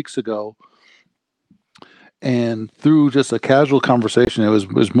few weeks ago, and through just a casual conversation, it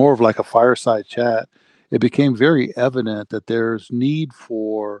was more of like a fireside chat. It became very evident that there's need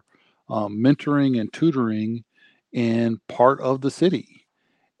for mentoring and tutoring in part of the city.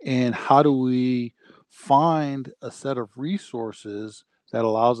 And how do we find a set of resources that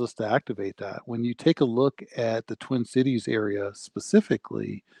allows us to activate that? When you take a look at the Twin Cities area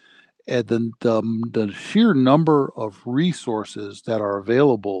specifically, at the sheer number of resources that are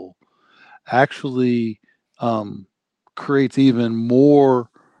available actually um, creates even more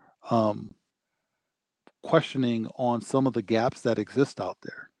um, questioning on some of the gaps that exist out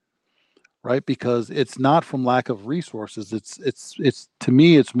there, right? Because it's not from lack of resources. It's to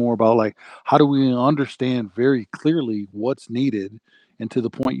me, it's more about like how do we understand very clearly what's needed, and to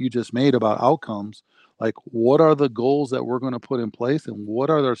the point you just made about outcomes, like what are the goals that we're going to put in place, and what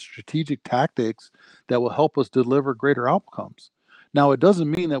are the strategic tactics that will help us deliver greater outcomes. Now, it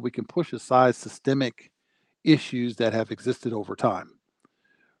doesn't mean that we can push aside systemic issues that have existed over time,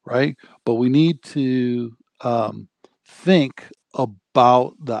 right? But we need to think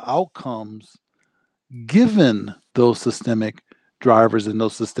about the outcomes given those systemic drivers and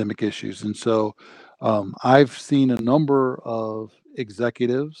those systemic issues. And so I've seen a number of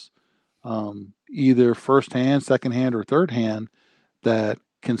executives, either firsthand, secondhand, or third hand, that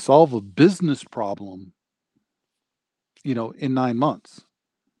can solve a business problem, in 9 months,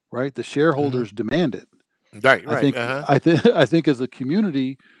 right? The Hmm. shareholders demand it. Right. I Right. think Uh-huh. I think I think as a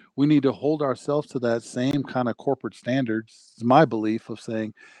community, we need to hold ourselves to that same kind of corporate standards. It's my belief of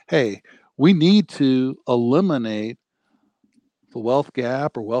saying, hey, we need to eliminate the wealth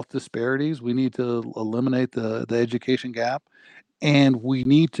gap or wealth disparities. We need to eliminate the education gap, and we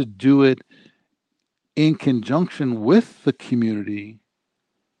need to do it in conjunction with the community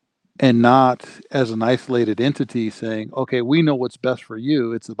and not as an isolated entity saying, okay, we know what's best for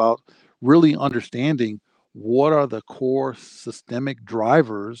you. It's about really understanding what are the core systemic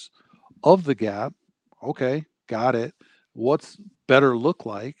drivers of the gap. Okay, got it. What's better look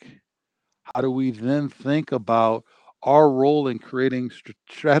like? How do we then think about our role in creating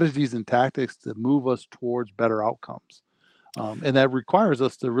strategies and tactics to move us towards better outcomes? And that requires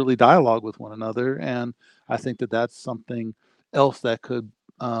us to really dialogue with one another. And I think that that's something else that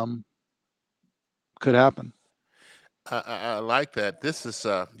um, could happen. I like that. This is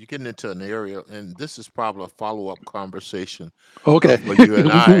you're getting into an area, and this is probably a follow-up conversation Okay, for you and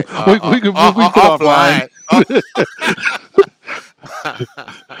we I can we can put offline. offline.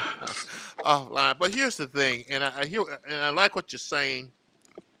 Offline. But here's the thing, and I hear and I like what you're saying.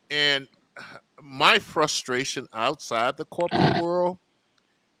 And my frustration outside the corporate world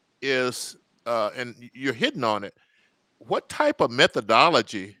is, and you're hitting on it. What type of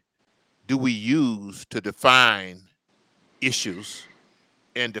methodology do we use to define issues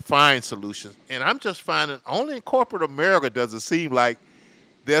and define solutions? And I'm just finding only in corporate America does it seem like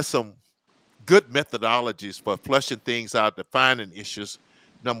there's some good methodologies for flushing things out, defining issues,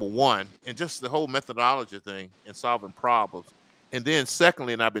 number one, and just the whole methodology thing in solving problems. And then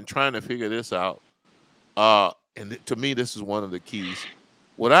secondly, and I've been trying to figure this out, to me, this is one of the keys.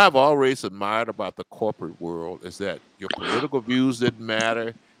 What I've always admired about the corporate world is that your political views didn't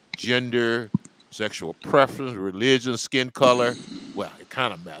matter, gender, sexual preference, religion, skin color. Well, it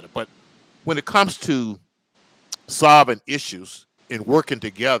kind of matters. But when it comes to solving issues and working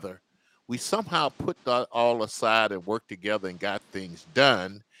together, we somehow put that all aside and work together and got things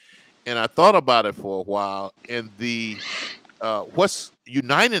done. And I thought about it for a while, and the what's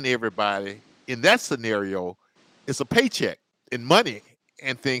uniting everybody in that scenario is a paycheck and money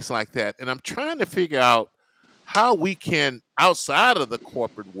and things like that. And I'm trying to figure out how we can, outside of the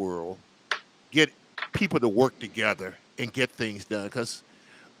corporate world, get people to work together and get things done. Because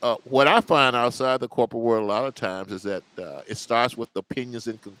what I find outside the corporate world a lot of times is that it starts with opinions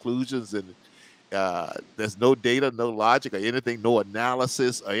and conclusions, and there's no data, no logic, or anything, no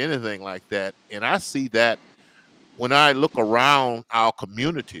analysis, or anything like that. And I see that when I look around our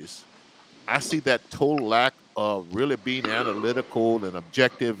communities, I see that total lack of really being analytical and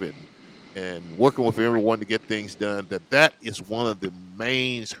objective and working with everyone to get things done. That is one of the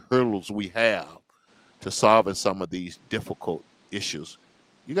main hurdles we have to solving some of these difficult issues.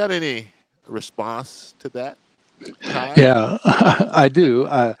 You got any response to that, Todd? Yeah, I do.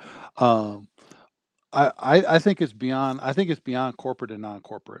 Um, I think it's beyond. I think it's beyond corporate and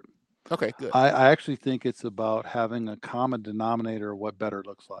non-corporate. Okay, good. I actually think it's about having a common denominator of what better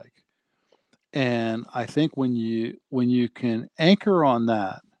looks like. And I think when you can anchor on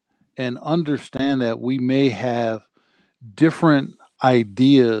that and understand that we may have different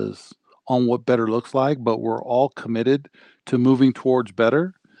ideas on what better looks like, but we're all committed to moving towards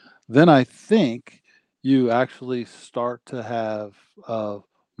better, then I think you actually start to have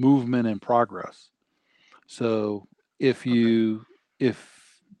movement and progress. So if Okay. you if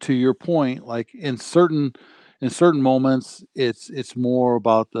to your point, like in certain moments, it's more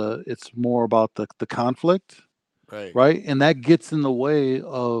about the conflict, Right. right? And that gets in the way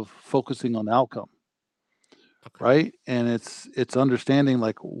of focusing on the outcome, Okay. right? And it's understanding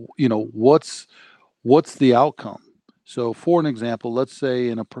like what's the outcome. So for an example, let's say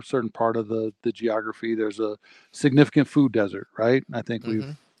in a certain part of the geography, there's a significant food desert, right? I think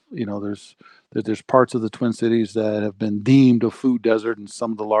Mm-hmm. there's parts of the Twin Cities that have been deemed a food desert and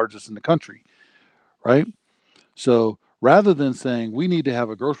some of the largest in the country, right? So rather than saying we need to have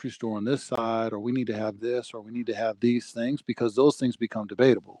a grocery store on this side, or we need to have this, or we need to have these things, because those things become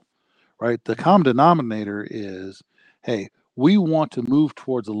debatable, right? The Mm-hmm. common denominator is, hey, we want to move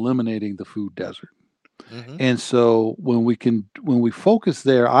towards eliminating the food desert. Mm-hmm. And so when we focus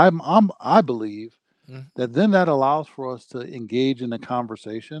there, I believe Mm-hmm. that then that allows for us to engage in a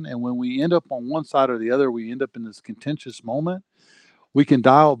conversation. And when we end up on one side or the other, we end up in this contentious moment, we can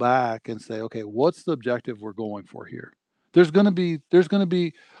dial back and say, okay, what's the objective we're going for here? There's going to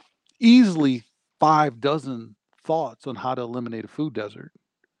be easily 5 dozen thoughts on how to eliminate a food desert,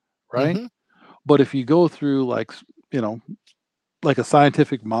 right? Mm-hmm. But if you go through you know, like a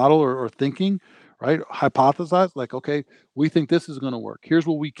scientific model or thinking, right? Hypothesize, like, okay, we think this is going to work. Here's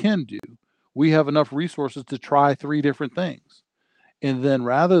what we can do. We have enough resources to try 3 different things. And then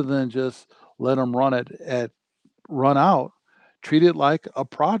rather than just let them run out, treat it like a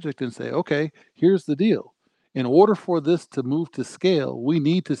project and say, okay, here's the deal. In order for this to move to scale, we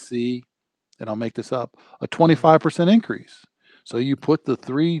need to see, and I'll make this up, a Mm-hmm. 25% increase. So you put the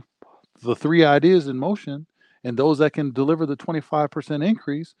three ideas in motion, and those that can deliver the 25%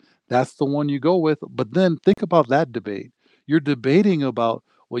 increase, that's the one you go with. But then think about that debate. You're debating about,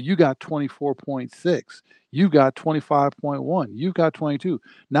 well, you got 24.6, you got 25.1, you got 22.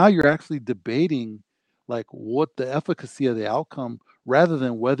 Now you're actually debating like what the efficacy of the outcome, rather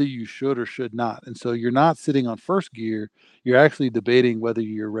than whether you should or should not. And so you're not sitting on first gear, you're actually debating whether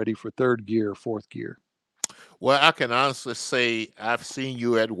you're ready for third gear or fourth gear. Well, I can honestly say I've seen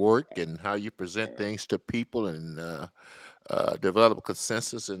you at work and how you present things to people and develop a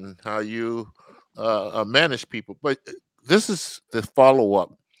consensus and how you manage people. But this is the follow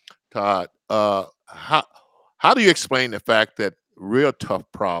up, Todd. How do you explain the fact that real tough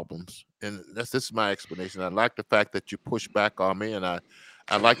problems, and this is my explanation. I like the fact that you push back on me, and I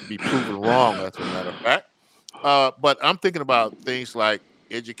like to be proven wrong. As a matter of fact, but I'm thinking about things like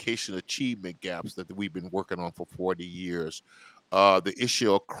education achievement gaps that we've been working on for 40 years, the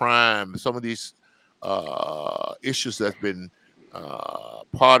issue of crime, some of these issues that's been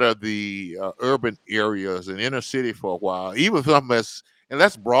part of the urban areas and inner city for a while, even some as, and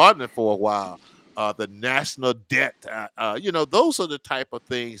let's broaden it for a while, the national debt. Those are the type of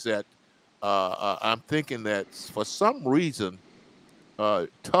things that I'm thinking that for some reason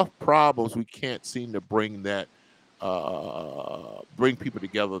tough problems we can't seem to bring people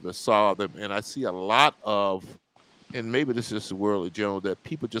together to solve them. And I see a lot of, and maybe this is the world in general, that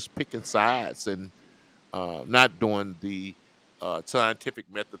people just picking sides and not doing the scientific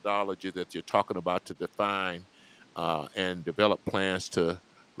methodology that you're talking about to define and develop plans to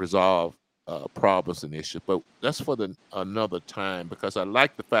resolve problems and issues. But that's for another time, because I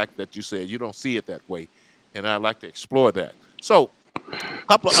like the fact that you said you don't see it that way, and I'd like to explore that. So,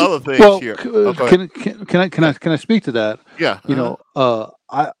 a couple of other things Well, here. Oh, go ahead. can I speak to that? Yeah. You know,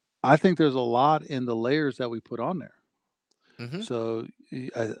 I think there's a lot in the layers that we put on there. Mm-hmm. So,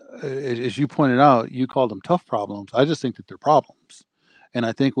 as you pointed out, you called them tough problems. I just think that they're problems, and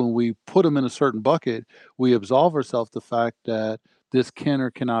I think when we put them in a certain bucket, we absolve ourselves the fact that this can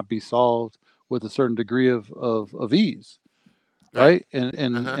or cannot be solved with a certain degree of ease. Right. Right, and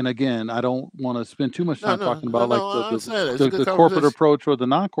and Uh-huh. and again, I don't want to spend too much No, time no, talking no, about like no. the I the, understand it. It's a the, good the corporate conversation. approach or the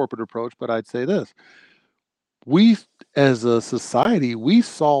non-corporate approach, but I'd say this: we, as a society, we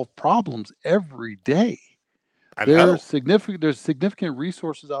solve problems every day. I know. There's significant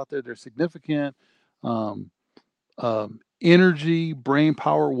resources out there. There's significant um, energy, brain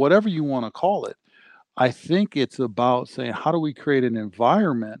power, whatever you want to call it. I think it's about saying, how do we create an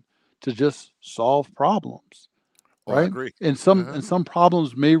environment to just solve problems, Oh, I right? agree. And some Uh-huh. and some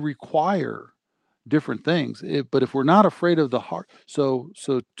problems may require different things. But if we're not afraid of the hard, so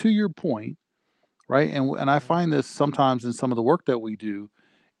to your point, right? And I Mhm. find this sometimes in some of the work that we do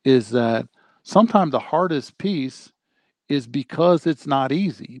is that sometimes the hardest piece is because it's not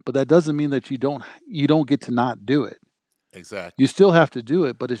easy, but that doesn't mean that you don't get to not do it. You Exactly. still have to do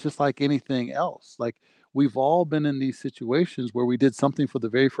it, but it's just like anything else. Like, we've all been in these situations where we did something for the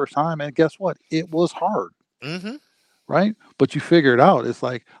very first time, and guess what? It was hard, Mm-hmm. right? But you figure it out. It's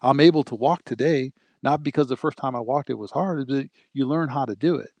like, I'm able to walk today, not because the first time I walked it was hard, but you learn how to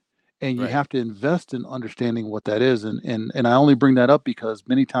do it. And you Right. have to invest in understanding what that is. And I only bring that up because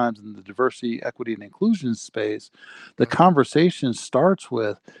many times in the diversity, equity, and inclusion space, the Mm-hmm. conversation starts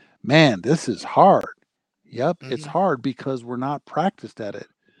with, man, this is hard. Yep, it's Mm-hmm. hard because we're not practiced at it.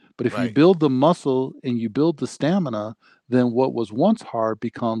 But if you Right. build the muscle and you build the stamina, then what was once hard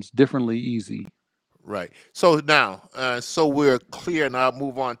becomes differently easy. Right. So now, so we're clear, and I'll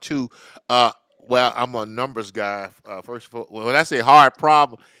move on to, uh, well, I'm a numbers guy. First of all, when I say hard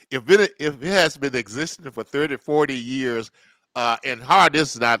problem, if it has been existing for 30, 40 years, and hard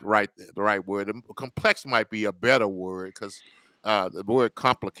is not the right word. Complex might be a better word, because the word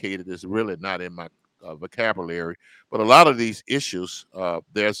complicated is really not in my vocabulary. But a lot of these issues,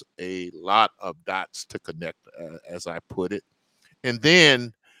 there's a lot of dots to connect, as I put it. And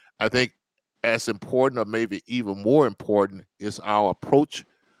then I think as important, or maybe even more important, is our approach.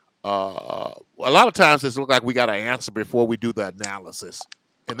 A lot of times it's look like we got an answer before we do the analysis.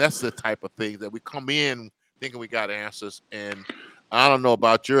 And that's the type of thing that we come in thinking we got answers. And I don't know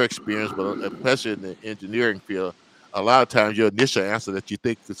about your experience, but especially in the engineering field, a lot of times your initial answer that you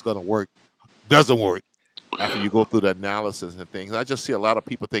think is going to work doesn't work after you go through the analysis and things. I just see a lot of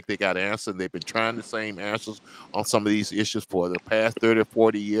people think they got answers, and they've been trying the same answers on some of these issues for the past 30 or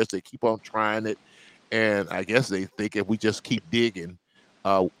 40 years. They keep on trying it. And I guess they think if we just keep digging,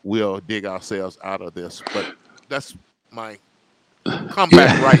 we'll dig ourselves out of this. But that's my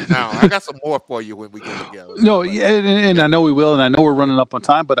comeback right Yeah. now. I got some more for you when we get together now. No, But yeah, and yeah. I know we will, and I know we're running up on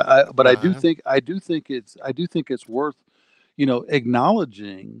time, but Uh-huh. I do think it's worth,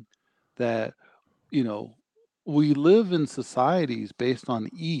 acknowledging that, you know, we live in societies based on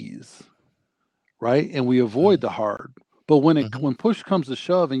ease, right? And we avoid Mm-hmm. the hard. But when Mm-hmm. when push comes to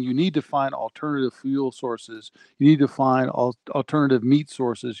shove, and you need to find alternative fuel sources, you need to find alternative meat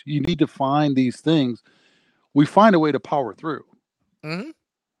sources, you need to find these things. We find a way to power through, Mm-hmm.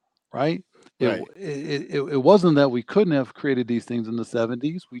 right? Right. It wasn't that we couldn't have created these things in the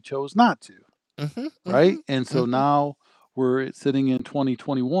 70s. We chose not to, Mm-hmm. Mm-hmm. right? And so Mm-hmm. now we're sitting in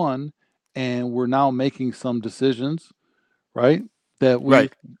 2021, and we're now making some decisions, right? That we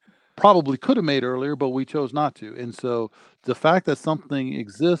Right. probably could have made earlier, but we chose not to. And so the fact that something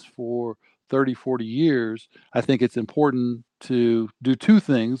exists for 30, 40 years, I think it's important to do two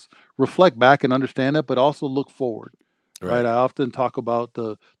things: reflect back and understand it, but also look forward. Right. Right. I often talk about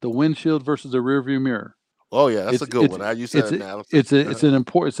the windshield versus the rearview mirror. Oh yeah, that's a It's good it's one. I use that it's analysis. it's an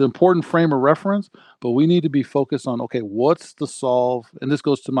important frame of reference, but we need to be focused on, okay, what's the solve? And this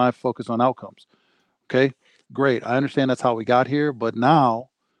goes to my focus on outcomes. Okay, great. I understand that's how we got here, but now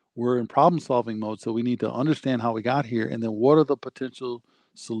we're in problem solving mode. So we need to understand how we got here, and then what are the potential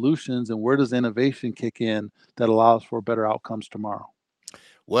solutions, and where does innovation kick in that allows for better outcomes tomorrow?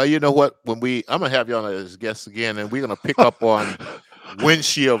 Well, you know what? I'm gonna have you on as guests again, and we're gonna pick up on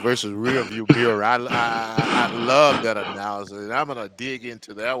Windshield versus rear view mirror. I love that analysis, and I'm gonna dig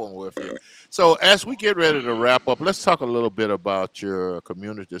into that one with you. So as we get ready to wrap up, let's talk a little bit about your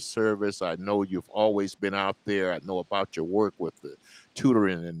community service. I know you've always been out there. I know about your work with the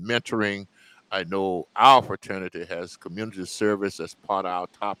tutoring and mentoring. I know our fraternity has community service as part of our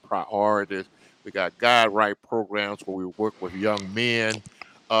top priorities. We got guide right programs where we work with young men.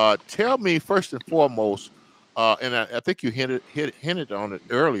 Tell me first and foremost, and I think you hinted on it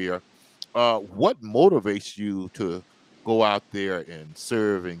earlier. What motivates you to go out there and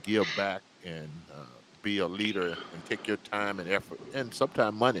serve and give back and be a leader and take your time and effort and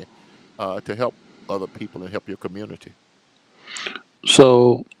sometimes money to help other people and help your community?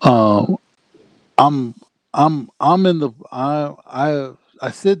 So I'm I'm in the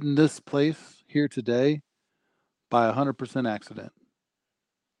I sit in this place here today by 100% accident.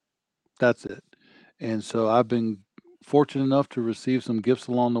 That's it. And so I've been fortunate enough to receive some gifts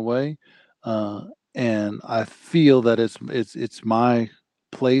along the way, uh, and I feel that it's my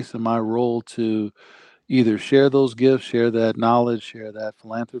place and my role to either share those gifts, share that knowledge, share that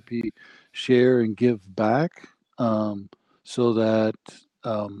philanthropy, share and give back, so that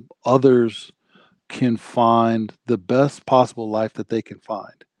others can find the best possible life that they can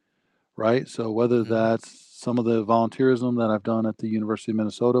find. Right. So whether Hmm. that's some of the volunteerism that I've done at the University of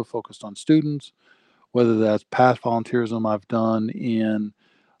Minnesota focused on students, whether that's past volunteerism I've done in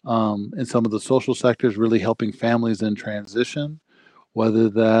some of the social sectors, really helping families in transition, whether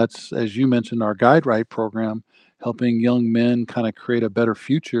that's, as you mentioned, our Guide Right program, helping young men kind of create a better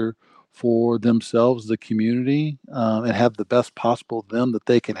future for themselves, the community, and have the best possible them that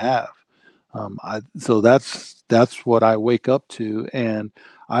they can have. So that's what I wake up to, and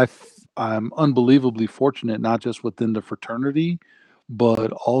I'm unbelievably fortunate, not just within the fraternity,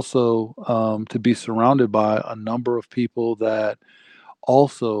 but also to be surrounded by a number of people that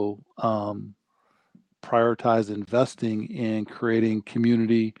also prioritize investing in creating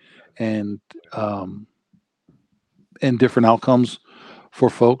community and um, and different outcomes for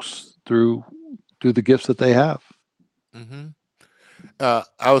folks through the gifts that they have. Hmm.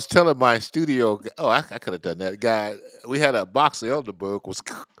 I was telling my oh, I could have done that. Guy, we had a box of Elderberg was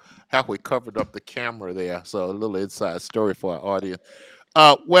halfway covered up the camera there. So a little inside story for our audience.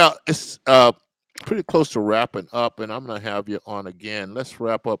 Well, it's pretty close to wrapping up, and I'm going to have you on again. Let's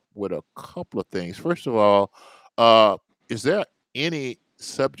wrap up with a couple of things. First of all, uh, is there any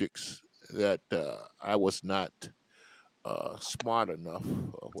subjects that I was not smart enough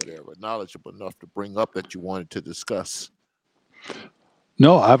or whatever, knowledgeable enough to bring up that you wanted to discuss?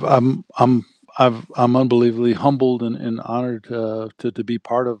 No, I'm unbelievably humbled and honored to be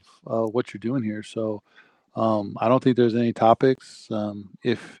part of what you're doing here. So I don't think there's any topics.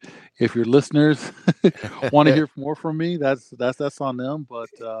 If your listeners want to hear more from me, that's on them. But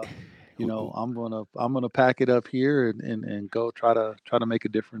I'm gonna pack it up here and go try to make a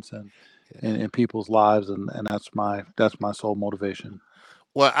difference in people's lives, and that's my sole motivation.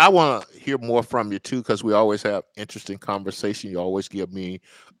 Well, I want to hear more from you too, because we always have interesting conversation. You always give me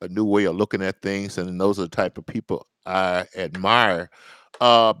a new way of looking at things, and those are the type of people I admire.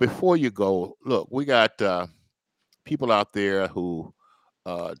 Before you go, look, we got people out there who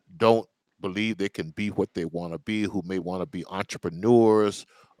don't believe they can be what they want to be, who may want to be entrepreneurs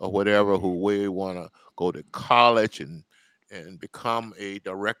or whatever, who may want to go to college and become a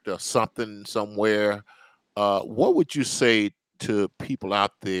director of something somewhere. What would you say to people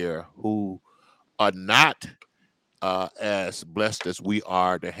out there who are not as blessed as we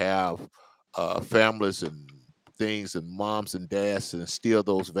are to have families and things and moms and dads to instill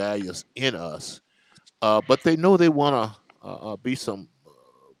those values in us, but they know they want to be some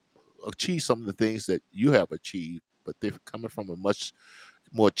achieve some of the things that you have achieved, but they're coming from a much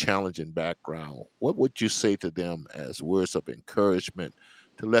more challenging background? What would you say to them as words of encouragement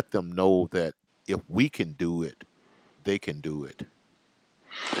to let them know that if we can do it, they can do it?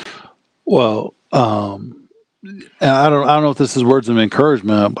 Well, and I don't know if this is words of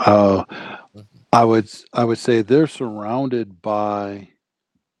encouragement. Mhm. I would say they're surrounded by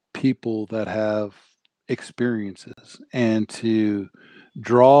people that have experiences, and to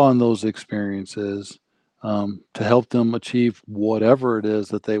draw on those experiences to help them achieve whatever it is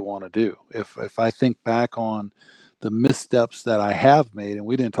that they want to do. If I think back on the missteps that I have made, and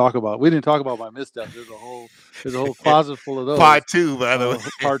we didn't talk about my missteps. There's a whole closet full of those. Part two, by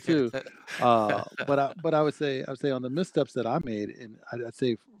the Part two. way. But I would say on the missteps that I made, and I'd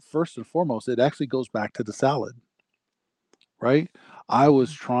say first and foremost, it actually goes back to the salad, right? I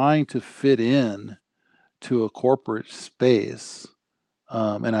was Mhm. trying to fit in to a corporate space,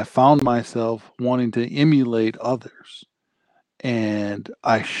 and I found myself wanting to emulate others. And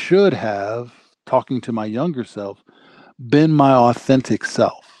I should have, talking to my younger self, been my authentic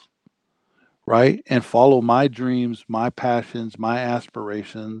self, right? And follow my dreams, my passions, my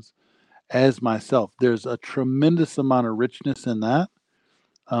aspirations as myself. There's a tremendous amount of richness in that.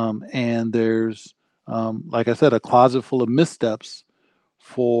 And there's, like I said, a closet full of missteps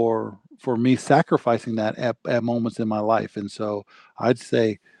for me sacrificing that at moments in my life. And so I'd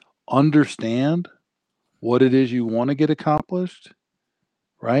say understand what it is you want to get accomplished,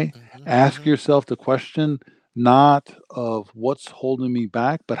 right? Hmm. Ask Hmm. yourself the question not of what's holding me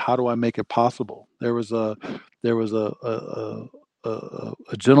back, but how do I make it possible? There was a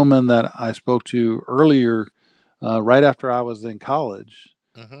gentleman that I spoke to earlier, right after I was in college,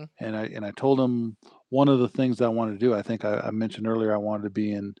 Hmm. and I told him one of the things I wanted to do. I think I mentioned earlier I wanted to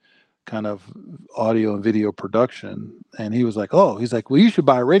be in kind of audio and video production, and he was like, "Oh," he's like, "Well, you should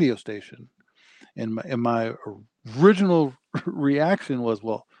buy a radio station." And my original reaction was,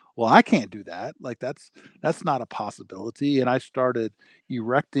 well, I can't do that. Like that's not a possibility. And I started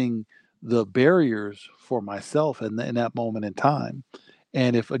erecting the barriers for myself in that moment in time.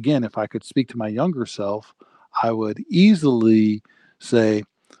 And if I could speak to my younger self, I would easily say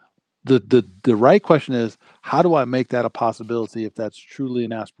the right question is, how do I make that a possibility if that's truly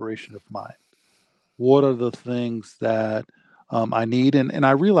an aspiration of mine? What are the things that I need? And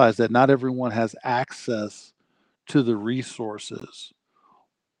I realize that not everyone has access to the resources.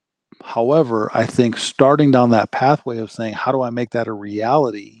 However, I think starting down that pathway of saying, how do I make that a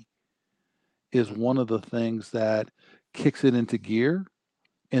reality is one Hmm. of the things that kicks it into gear.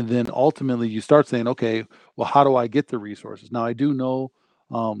 And then ultimately you start saying, okay, well, how do I get the resources? Now, I do know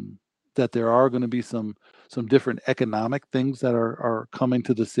that there are going to be some different economic things that are coming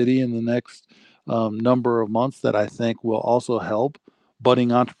to the city in the next number of months that I think will also help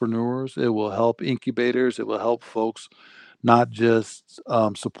budding entrepreneurs. It will help incubators. It will help folks not just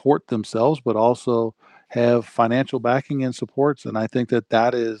support themselves, but also have financial backing and supports. And I think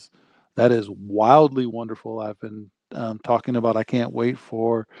that is wildly wonderful. I've been talking about. I can't wait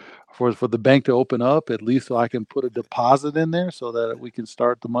for the bank to open up at least so I can put a deposit in there so that we can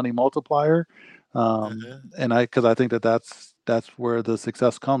start the money multiplier. Uh-huh. And I because I think that's where the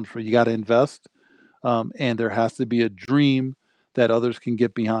success comes. For you got to invest, and there has to be a dream that others can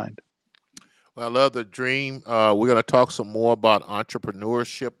get behind. Well, I love the dream. We're going to talk some more about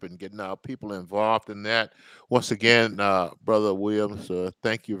entrepreneurship and getting our people involved in that. Once again, Brother Williams,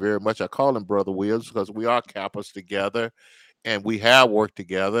 thank you very much. I call him Brother Williams because we are Kappas together and we have worked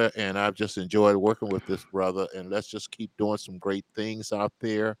together. And I've just enjoyed working with this brother. And let's just keep doing some great things out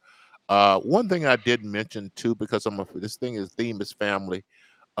there. One thing I did mention too, because this theme is family.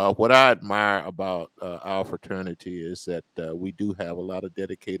 What I admire about our fraternity is that we do have a lot of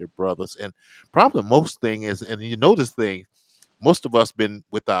dedicated brothers, and probably most thing is, and you know this thing, most of us been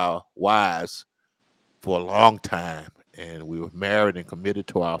with our wives for a long time, and we were married and committed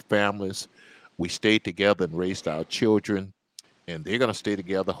to our families. We stayed together and raised our children, and they're gonna stay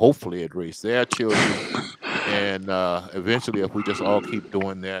together, hopefully, and raise their children. And eventually, if we just all keep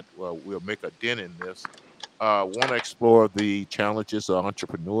doing that, well, we'll make a dent in this. Want to explore the challenges of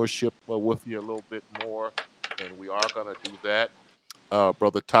entrepreneurship with you a little bit more, and we are going to do that.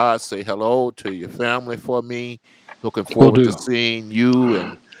 Brother Todd, say hello to your family for me. Looking Will forward to do. seeing you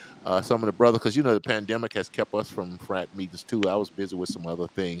and some of the brothers, because you know the pandemic has kept us from frat meetings too. I was busy with some other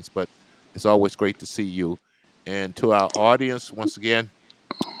things, but it's always great to see you. And to our audience, once again,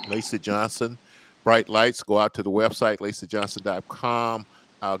 Lacey Johnson, Bright Lights. Go out to the website, laceyjohnson.com.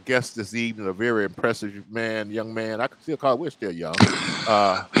 Our guest this evening, a very impressive young man. I can still call, we're still young.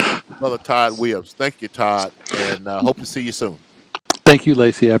 Uh, Brother Todd Williams. Thank you, Todd, and hope to see you soon. Thank you,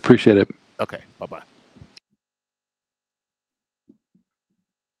 Lacey. I appreciate it. Okay, bye bye.